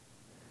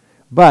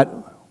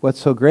 But what's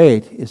so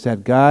great is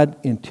that God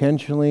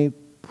intentionally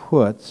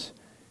puts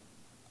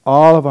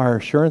all of our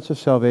assurance of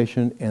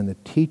salvation and the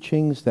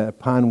teachings that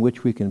upon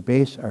which we can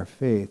base our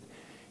faith,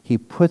 He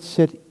puts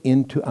it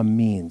into a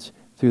means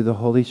through the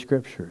Holy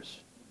Scriptures.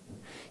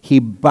 He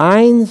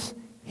binds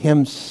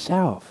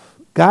Himself.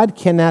 God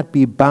cannot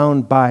be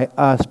bound by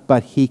us,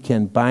 but He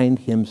can bind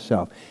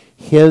Himself.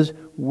 His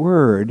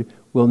word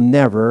will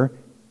never,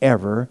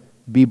 ever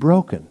be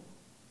broken.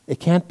 It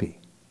can't be.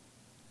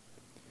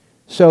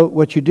 So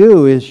what you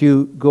do is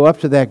you go up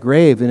to that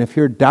grave, and if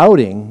you're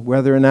doubting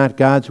whether or not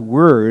God's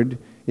word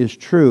is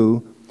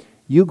true,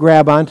 you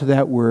grab onto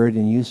that word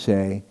and you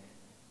say,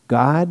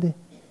 God,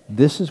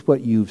 this is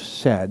what you've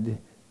said.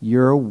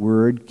 Your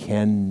word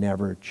can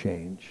never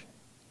change.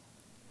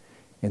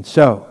 And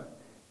so,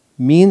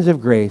 means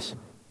of grace,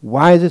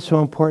 why is it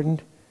so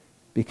important?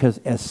 Because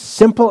as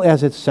simple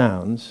as it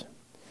sounds,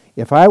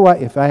 if I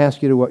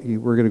ask you to,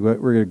 we're going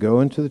to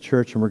go into the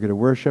church and we're going to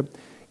worship,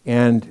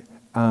 and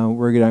I'm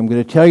going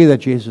to tell you that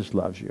Jesus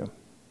loves you.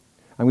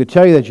 I'm going to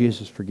tell you that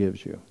Jesus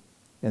forgives you.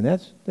 And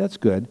that's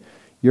good.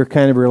 You're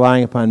kind of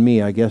relying upon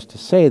me, I guess, to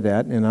say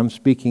that, and I'm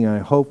speaking, I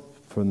hope,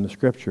 from the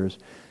Scriptures.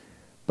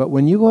 But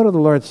when you go to the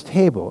Lord's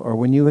table, or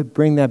when you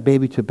bring that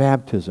baby to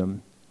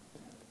baptism,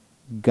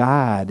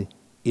 God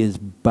is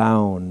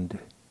bound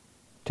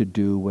to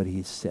do what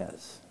He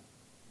says.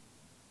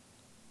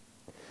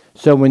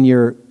 So when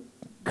your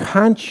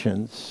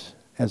conscience,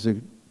 as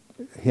a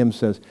hymn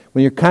says,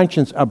 when your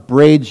conscience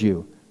upbraids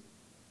you,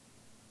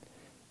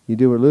 you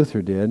do what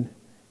Luther did,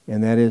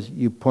 and that is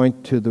you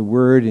point to the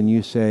Word and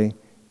you say,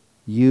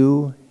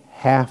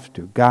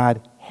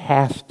 God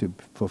has to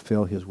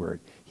fulfill His Word.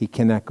 He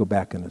cannot go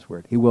back on His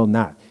Word. He will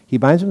not. He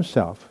binds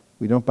Himself.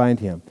 We don't bind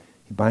Him.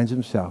 He binds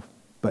Himself.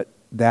 But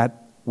that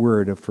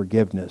word of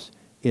forgiveness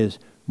is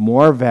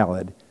more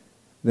valid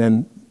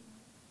than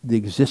the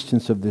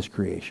existence of this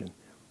creation.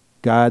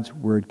 God's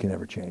word can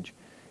never change.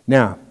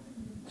 Now,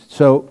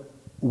 so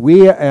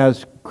we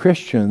as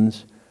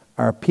Christians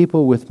are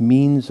people with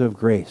means of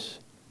grace.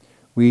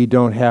 We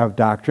don't have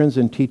doctrines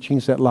and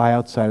teachings that lie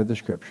outside of the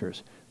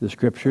Scriptures. The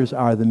Scriptures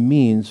are the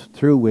means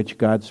through which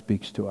God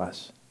speaks to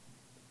us.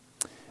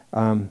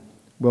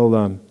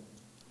 We'll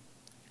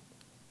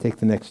take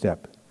the next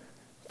step.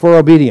 For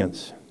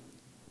obedience,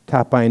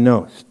 taught by an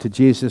oath to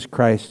Jesus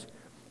Christ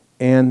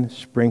and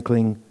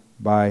sprinkling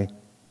by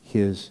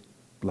His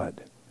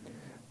blood.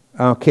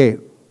 Okay,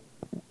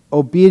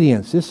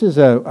 obedience. This is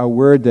a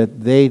word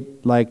that they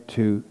like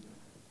to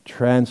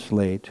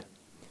translate.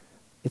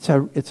 It's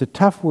a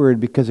tough word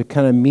because it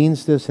kind of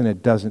means this and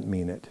it doesn't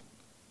mean it.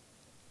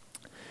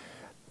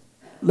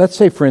 Let's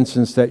say, for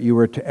instance, that you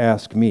were to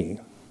ask me,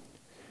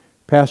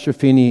 Pastor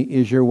Feeney,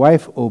 is your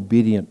wife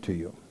obedient to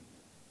you?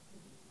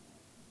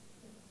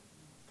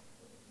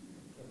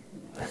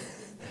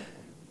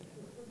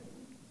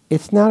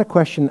 It's not a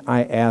question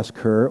I ask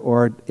her,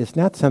 or it's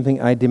not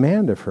something I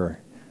demand of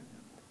her.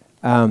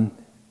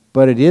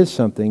 But it is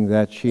something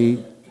that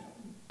she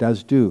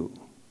does do.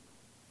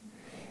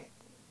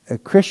 A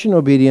Christian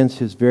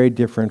obedience is very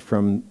different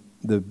from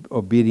the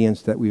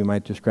obedience that we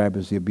might describe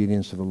as the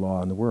obedience of the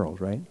law in the world,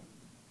 right?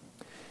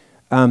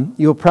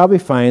 You'll probably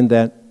find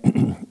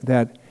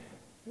that,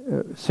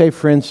 say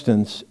for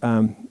instance,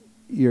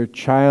 your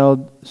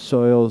child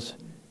soils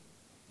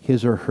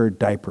his or her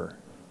diaper.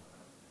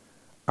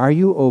 Are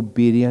you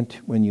obedient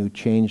when you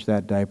change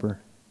that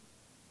diaper?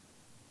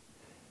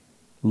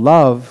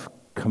 Love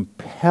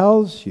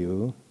compels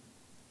you,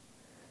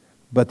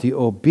 but the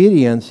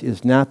obedience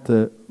is not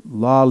the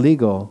law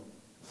legal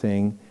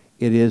thing.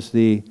 It is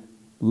the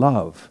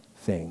love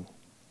thing.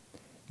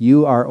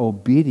 You are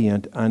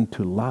obedient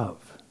unto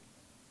love.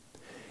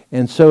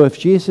 And so if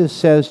Jesus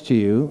says to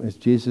you, is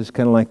Jesus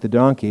kind of like the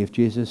donkey, if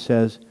Jesus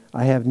says,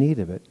 I have need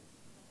of it,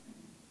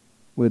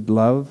 would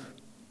love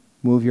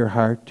move your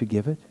heart to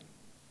give it?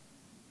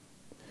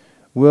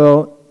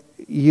 Will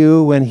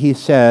you, when he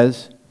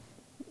says,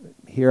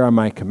 here are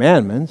my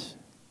commandments,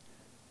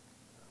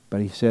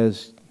 but he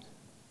says,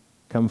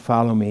 come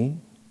follow me,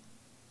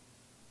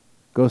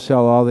 go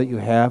sell all that you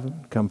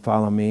have, come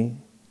follow me.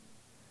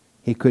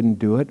 He couldn't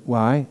do it.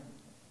 Why?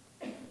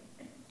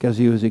 Because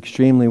he was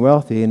extremely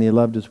wealthy and he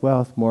loved his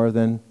wealth more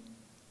than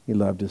he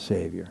loved his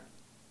Savior.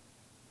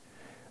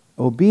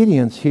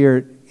 Obedience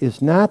here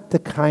is not the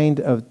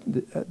kind of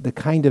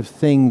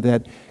thing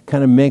that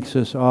kind of makes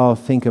us all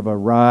think of a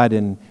rod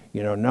and,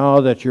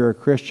 now that you're a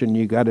Christian,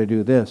 you got to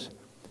do this.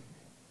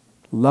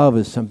 Love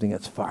is something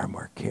that's far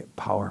more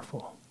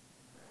powerful.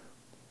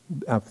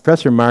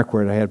 Professor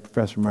Marquardt, I had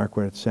Professor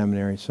Marquardt at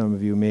seminary. Some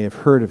of you may have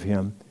heard of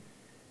him.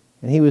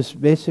 And he was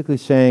basically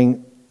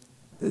saying,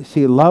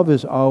 see, love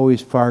is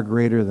always far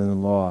greater than the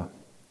law.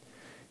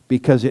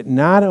 Because it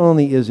not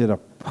only is it a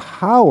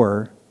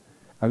power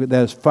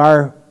that is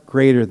far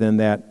greater than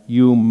that,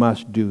 you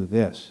must do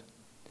this.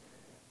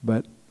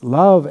 But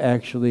love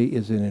actually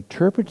is an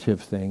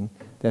interpretive thing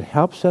that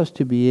helps us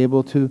to be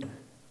able to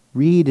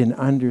read and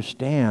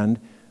understand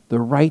the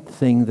right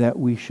thing that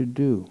we should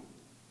do.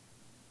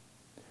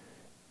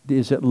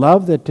 Is it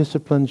love that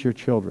disciplines your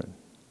children?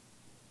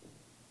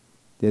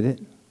 Did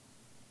it?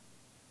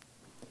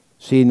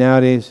 See,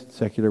 nowadays,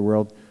 secular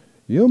world,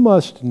 you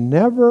must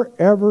never,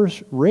 ever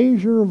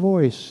raise your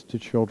voice to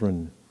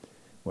children.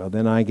 Well,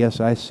 then I guess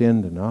I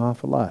sinned an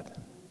awful lot.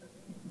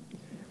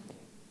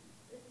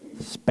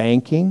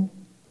 Spanking?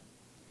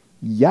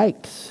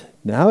 Yikes.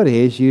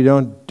 Nowadays, you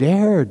don't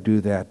dare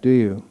do that, do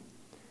you?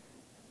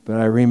 But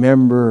I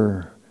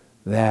remember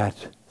that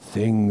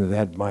thing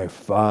that my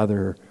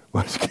father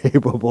was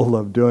capable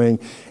of doing,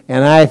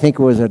 and I think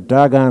it was a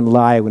doggone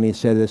lie when he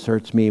said, this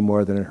hurts me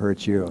more than it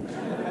hurts you.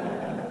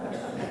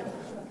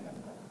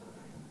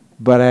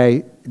 But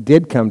I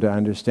did come to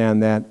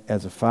understand that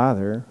as a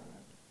father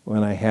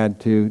when I had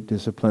to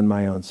discipline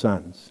my own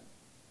sons.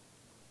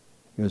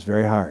 It was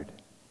very hard.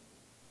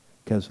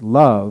 Because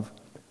love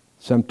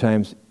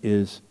sometimes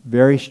is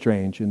very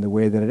strange in the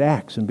way that it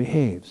acts and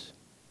behaves.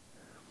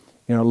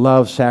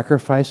 Love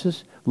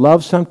sacrifices.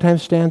 Love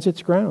sometimes stands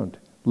its ground.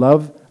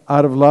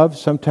 Out of love,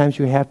 sometimes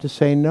you have to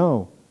say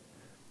no.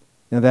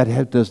 Now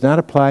that does not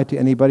apply to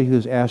anybody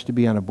who's asked to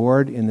be on a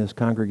board in this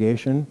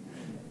congregation.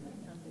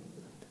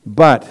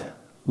 But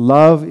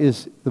love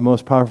is the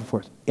most powerful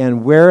force.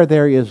 And where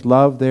there is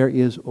love, there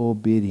is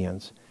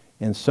obedience.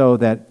 And so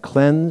that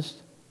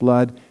cleansed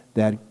blood,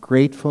 that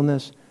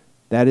gratefulness,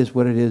 that is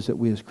what it is that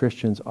we as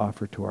Christians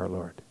offer to our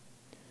Lord.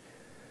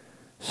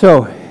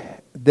 So,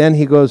 then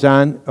he goes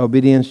on,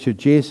 obedience to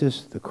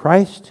Jesus, the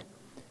Christ,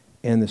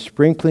 and the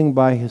sprinkling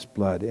by his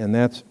blood. And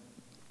that's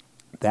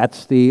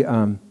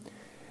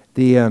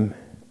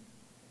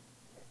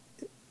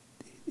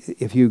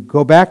if you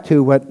go back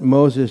to what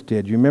Moses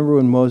did, you remember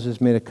when Moses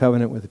made a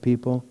covenant with the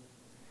people?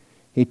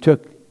 He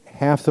took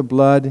half the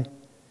blood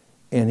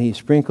and he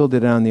sprinkled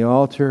it on the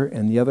altar,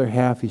 and the other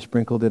half he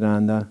sprinkled it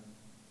on the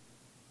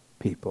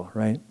people,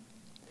 right?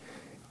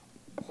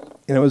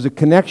 And it was a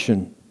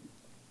connection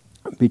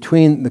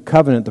between the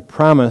covenant, the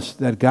promise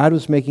that God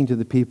was making to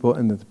the people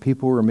and that the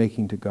people were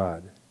making to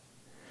God.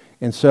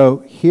 And so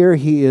here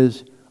he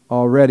is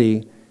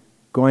already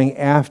going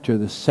after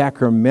the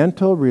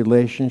sacramental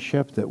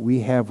relationship that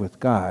we have with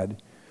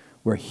God,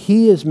 where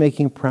he is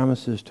making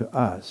promises to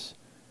us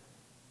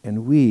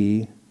and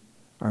we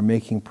are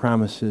making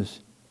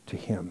promises to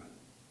him.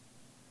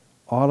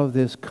 All of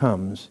this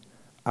comes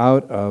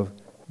out of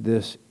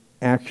this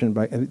action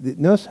by...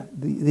 Notice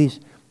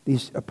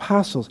these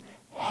apostles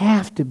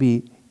have to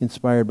be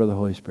inspired by the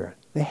Holy Spirit.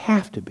 They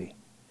have to be.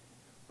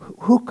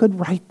 Who could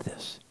write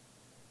this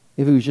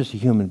if he was just a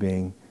human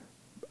being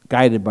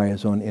guided by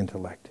his own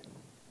intellect?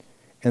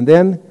 And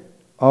then,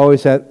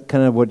 always that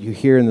kind of what you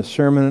hear in the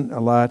sermon a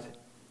lot,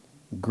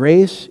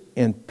 grace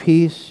and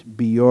peace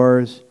be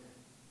yours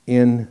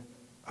in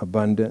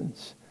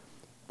abundance.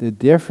 The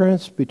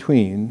difference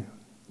between,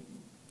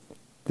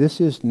 this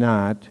is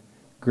not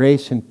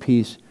grace and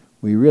peace,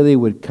 we really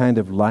would kind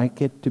of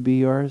like it to be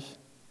yours,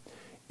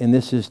 and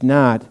this is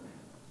not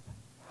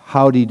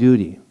howdy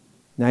doody,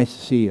 nice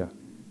to see you.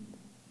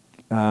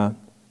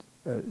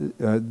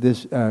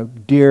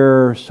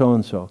 Dear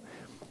so-and-so.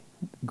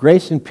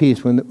 Grace and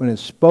peace, when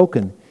it's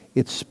spoken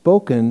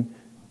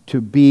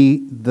to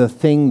be the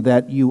thing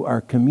that you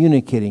are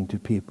communicating to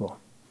people.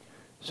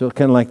 So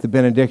kind of like the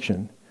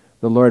benediction.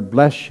 The Lord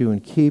bless you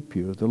and keep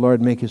you. The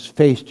Lord make his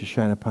face to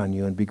shine upon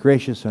you and be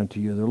gracious unto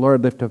you. The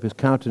Lord lift up his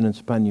countenance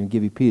upon you and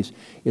give you peace.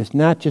 It's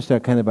not just a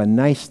kind of a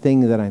nice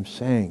thing that I'm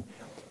saying.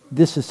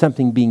 This is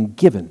something being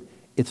given.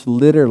 It's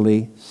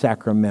literally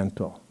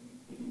sacramental.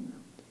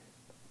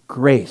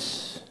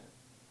 Grace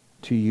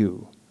to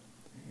you.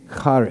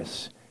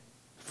 Charis.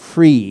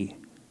 Free.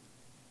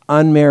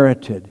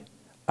 Unmerited.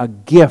 a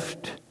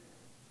gift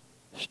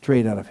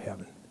straight out of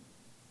heaven.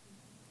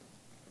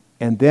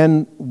 And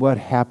then what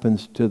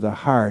happens to the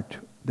heart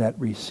that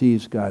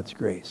receives God's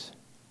grace?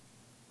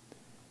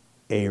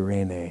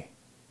 Eirene,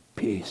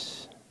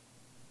 peace.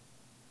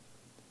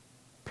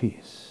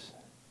 Peace.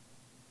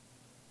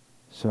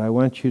 So I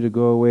want you to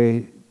go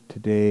away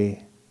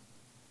today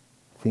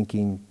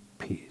thinking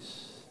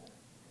peace.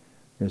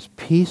 There's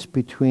peace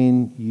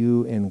between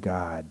you and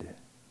God.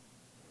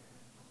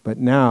 But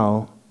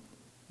now,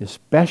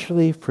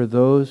 especially for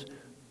those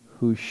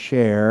who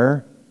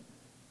share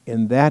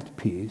in that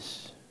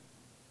peace,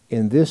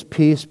 in this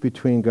peace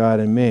between God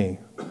and me,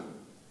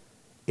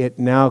 it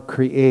now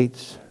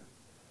creates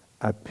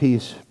a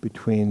peace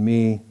between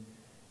me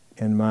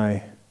and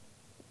my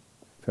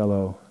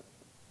fellow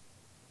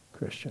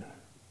Christian.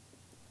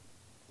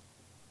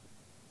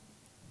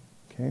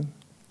 Okay?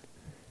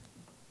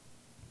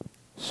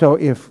 So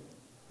if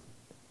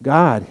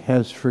God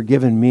has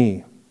forgiven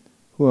me,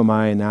 who am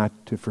I not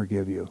to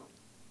forgive you?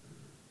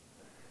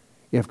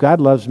 If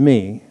God loves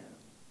me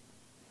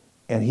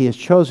and He has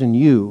chosen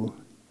you,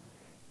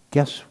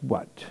 guess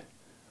what?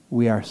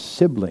 We are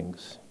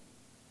siblings.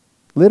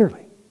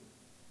 Literally.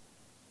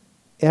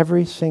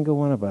 Every single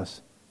one of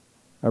us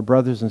are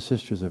brothers and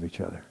sisters of each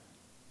other.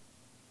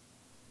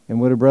 And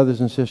what do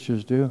brothers and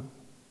sisters do?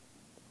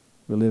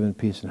 We live in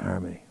peace and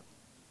harmony.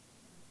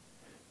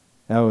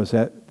 I was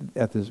at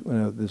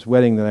this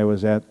wedding that I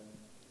was at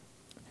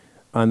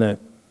on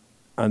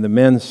the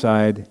men's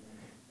side.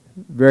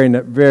 Very,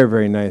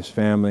 very nice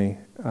family.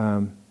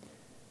 The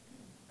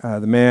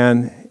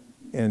man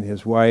and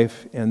his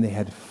wife, and they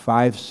had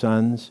 5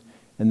 sons.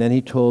 And then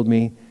he told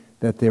me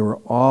that they were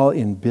all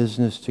in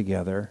business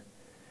together.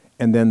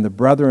 And then the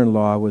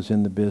brother-in-law was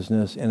in the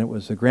business, and it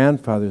was the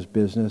grandfather's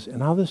business,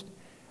 and all this.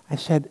 I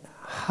said,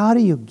 how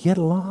do you get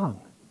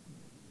along?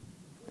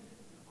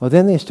 Well,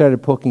 then they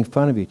started poking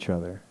fun of each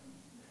other.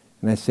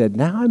 And I said,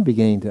 now I'm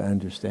beginning to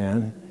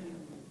understand.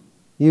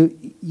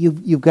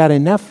 You've got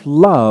enough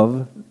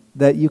love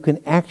that you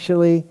can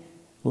actually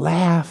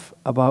laugh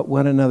about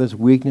one another's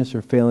weakness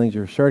or failings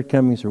or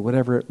shortcomings or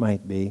whatever it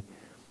might be.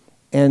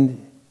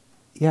 And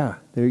yeah,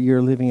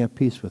 you're living at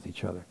peace with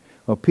each other.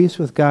 Well, peace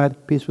with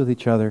God, peace with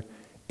each other.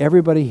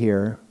 Everybody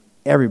here,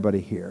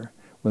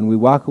 when we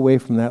walk away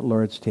from that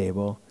Lord's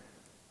table,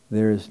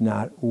 there is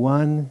not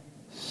one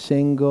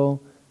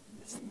single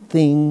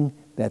thing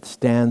that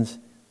stands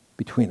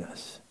between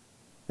us,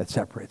 that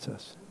separates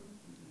us.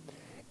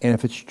 And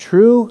if it's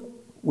true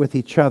with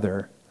each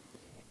other,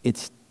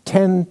 it's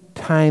 10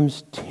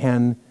 times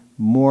 10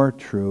 more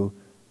true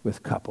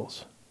with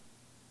couples,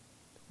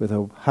 with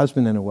a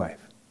husband and a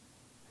wife.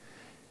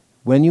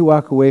 When you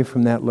walk away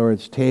from that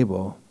Lord's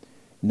table,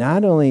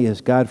 not only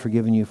has God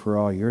forgiven you for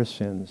all your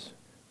sins,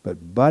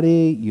 but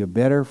buddy, you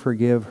better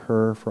forgive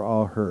her for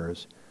all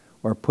hers.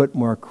 Or put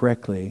more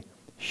correctly,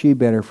 she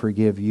better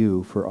forgive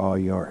you for all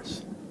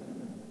yours.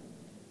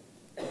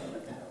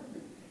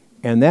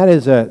 And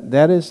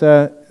that's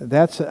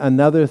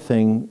another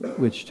thing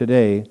which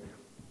today,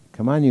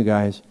 come on you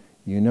guys,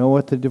 you know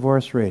what the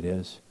divorce rate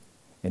is,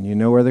 and you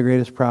know where the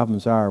greatest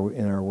problems are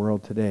in our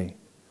world today.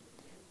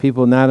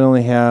 People not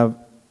only have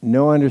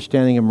no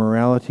understanding of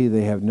morality,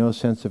 they have no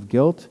sense of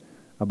guilt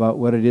about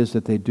what it is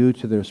that they do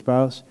to their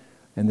spouse,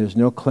 and there's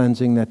no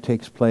cleansing that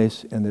takes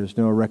place, and there's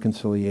no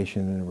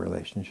reconciliation in a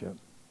relationship.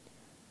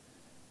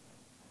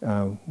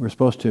 We're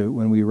supposed to,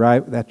 when we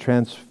arrive, that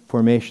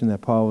transformation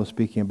that Paul was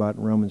speaking about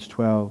in Romans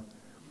 12,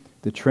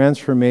 the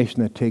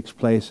transformation that takes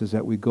place is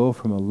that we go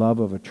from a love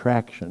of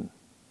attraction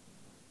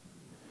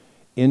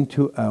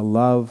into a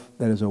love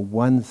that is a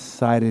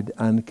one-sided,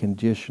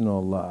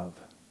 unconditional love,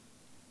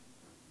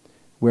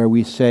 where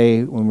we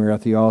say, when we're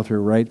at the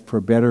altar, right,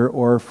 for better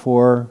or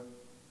for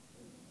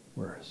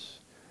worse,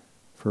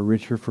 for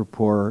richer, for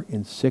poorer,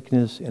 in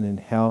sickness and in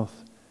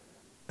health,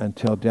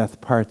 until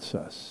death parts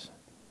us.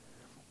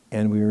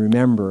 And we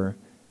remember,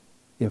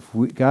 if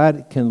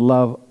God can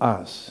love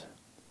us,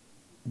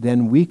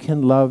 then we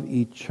can love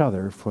each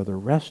other for the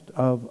rest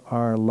of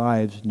our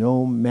lives,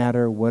 no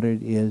matter what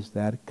it is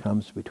that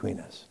comes between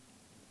us.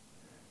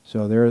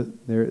 So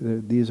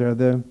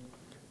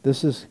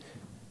this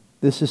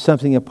is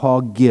something that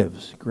Paul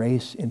gives,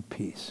 grace and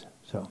peace.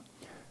 So,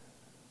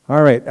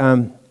 all right,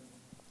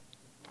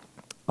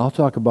 I'll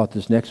talk about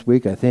this next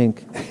week, I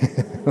think.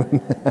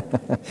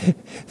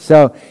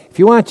 So, if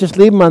you want, just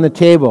leave them on the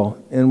table,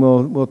 and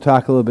we'll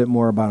talk a little bit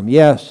more about them.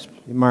 Yes,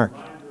 Mark.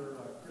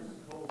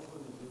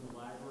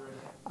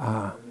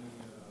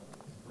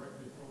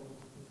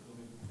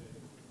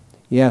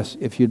 Yes,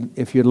 if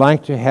you'd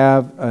like to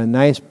have a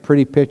nice,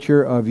 pretty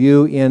picture of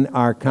you in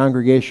our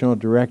congregational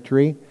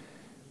directory,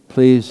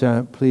 please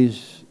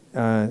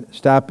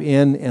stop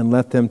in and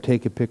let them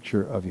take a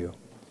picture of you.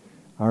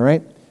 All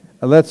right,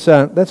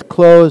 let's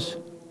close.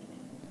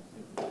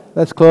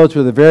 Let's close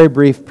with a very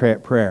brief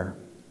prayer.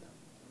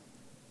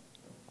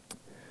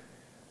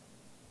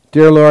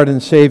 Dear Lord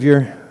and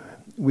Savior,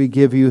 we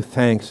give you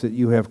thanks that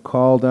you have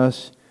called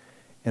us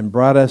and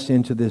brought us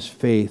into this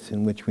faith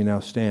in which we now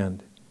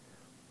stand.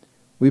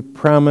 we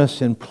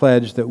promise and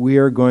pledge that we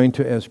are going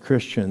to, as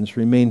Christians,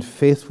 remain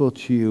faithful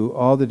to you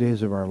all the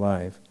days of our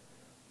life,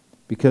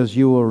 because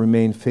you will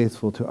remain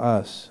faithful to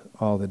us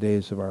all the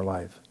days of our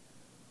life.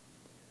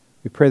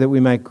 We pray that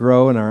we might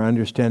grow in our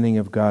understanding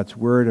of God's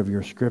Word, of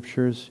your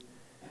Scriptures,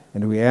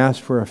 and we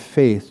ask for a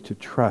faith to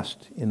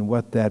trust in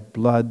what that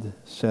blood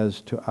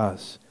says to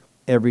us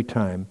every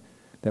time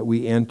that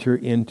we enter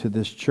into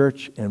this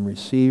church and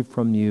receive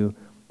from you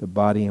the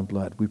body and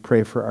blood. We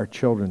pray for our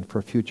children,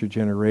 for future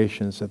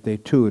generations, that they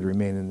too would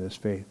remain in this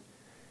faith.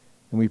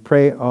 And we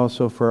pray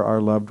also for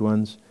our loved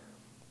ones,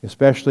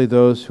 especially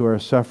those who are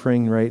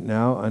suffering right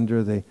now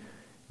under the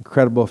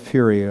incredible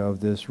fury of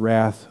this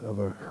wrath of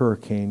a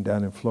hurricane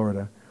down in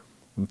Florida,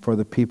 and for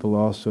the people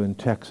also in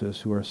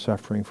Texas who are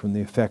suffering from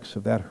the effects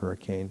of that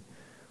hurricane.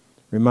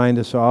 Remind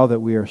us all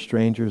that we are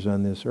strangers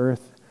on this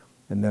earth,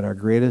 and that our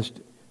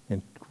greatest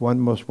and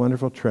most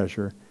wonderful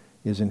treasure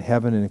is in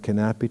heaven, and it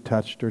cannot be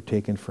touched or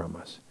taken from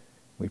us.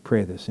 We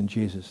pray this in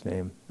Jesus'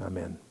 name.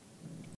 Amen.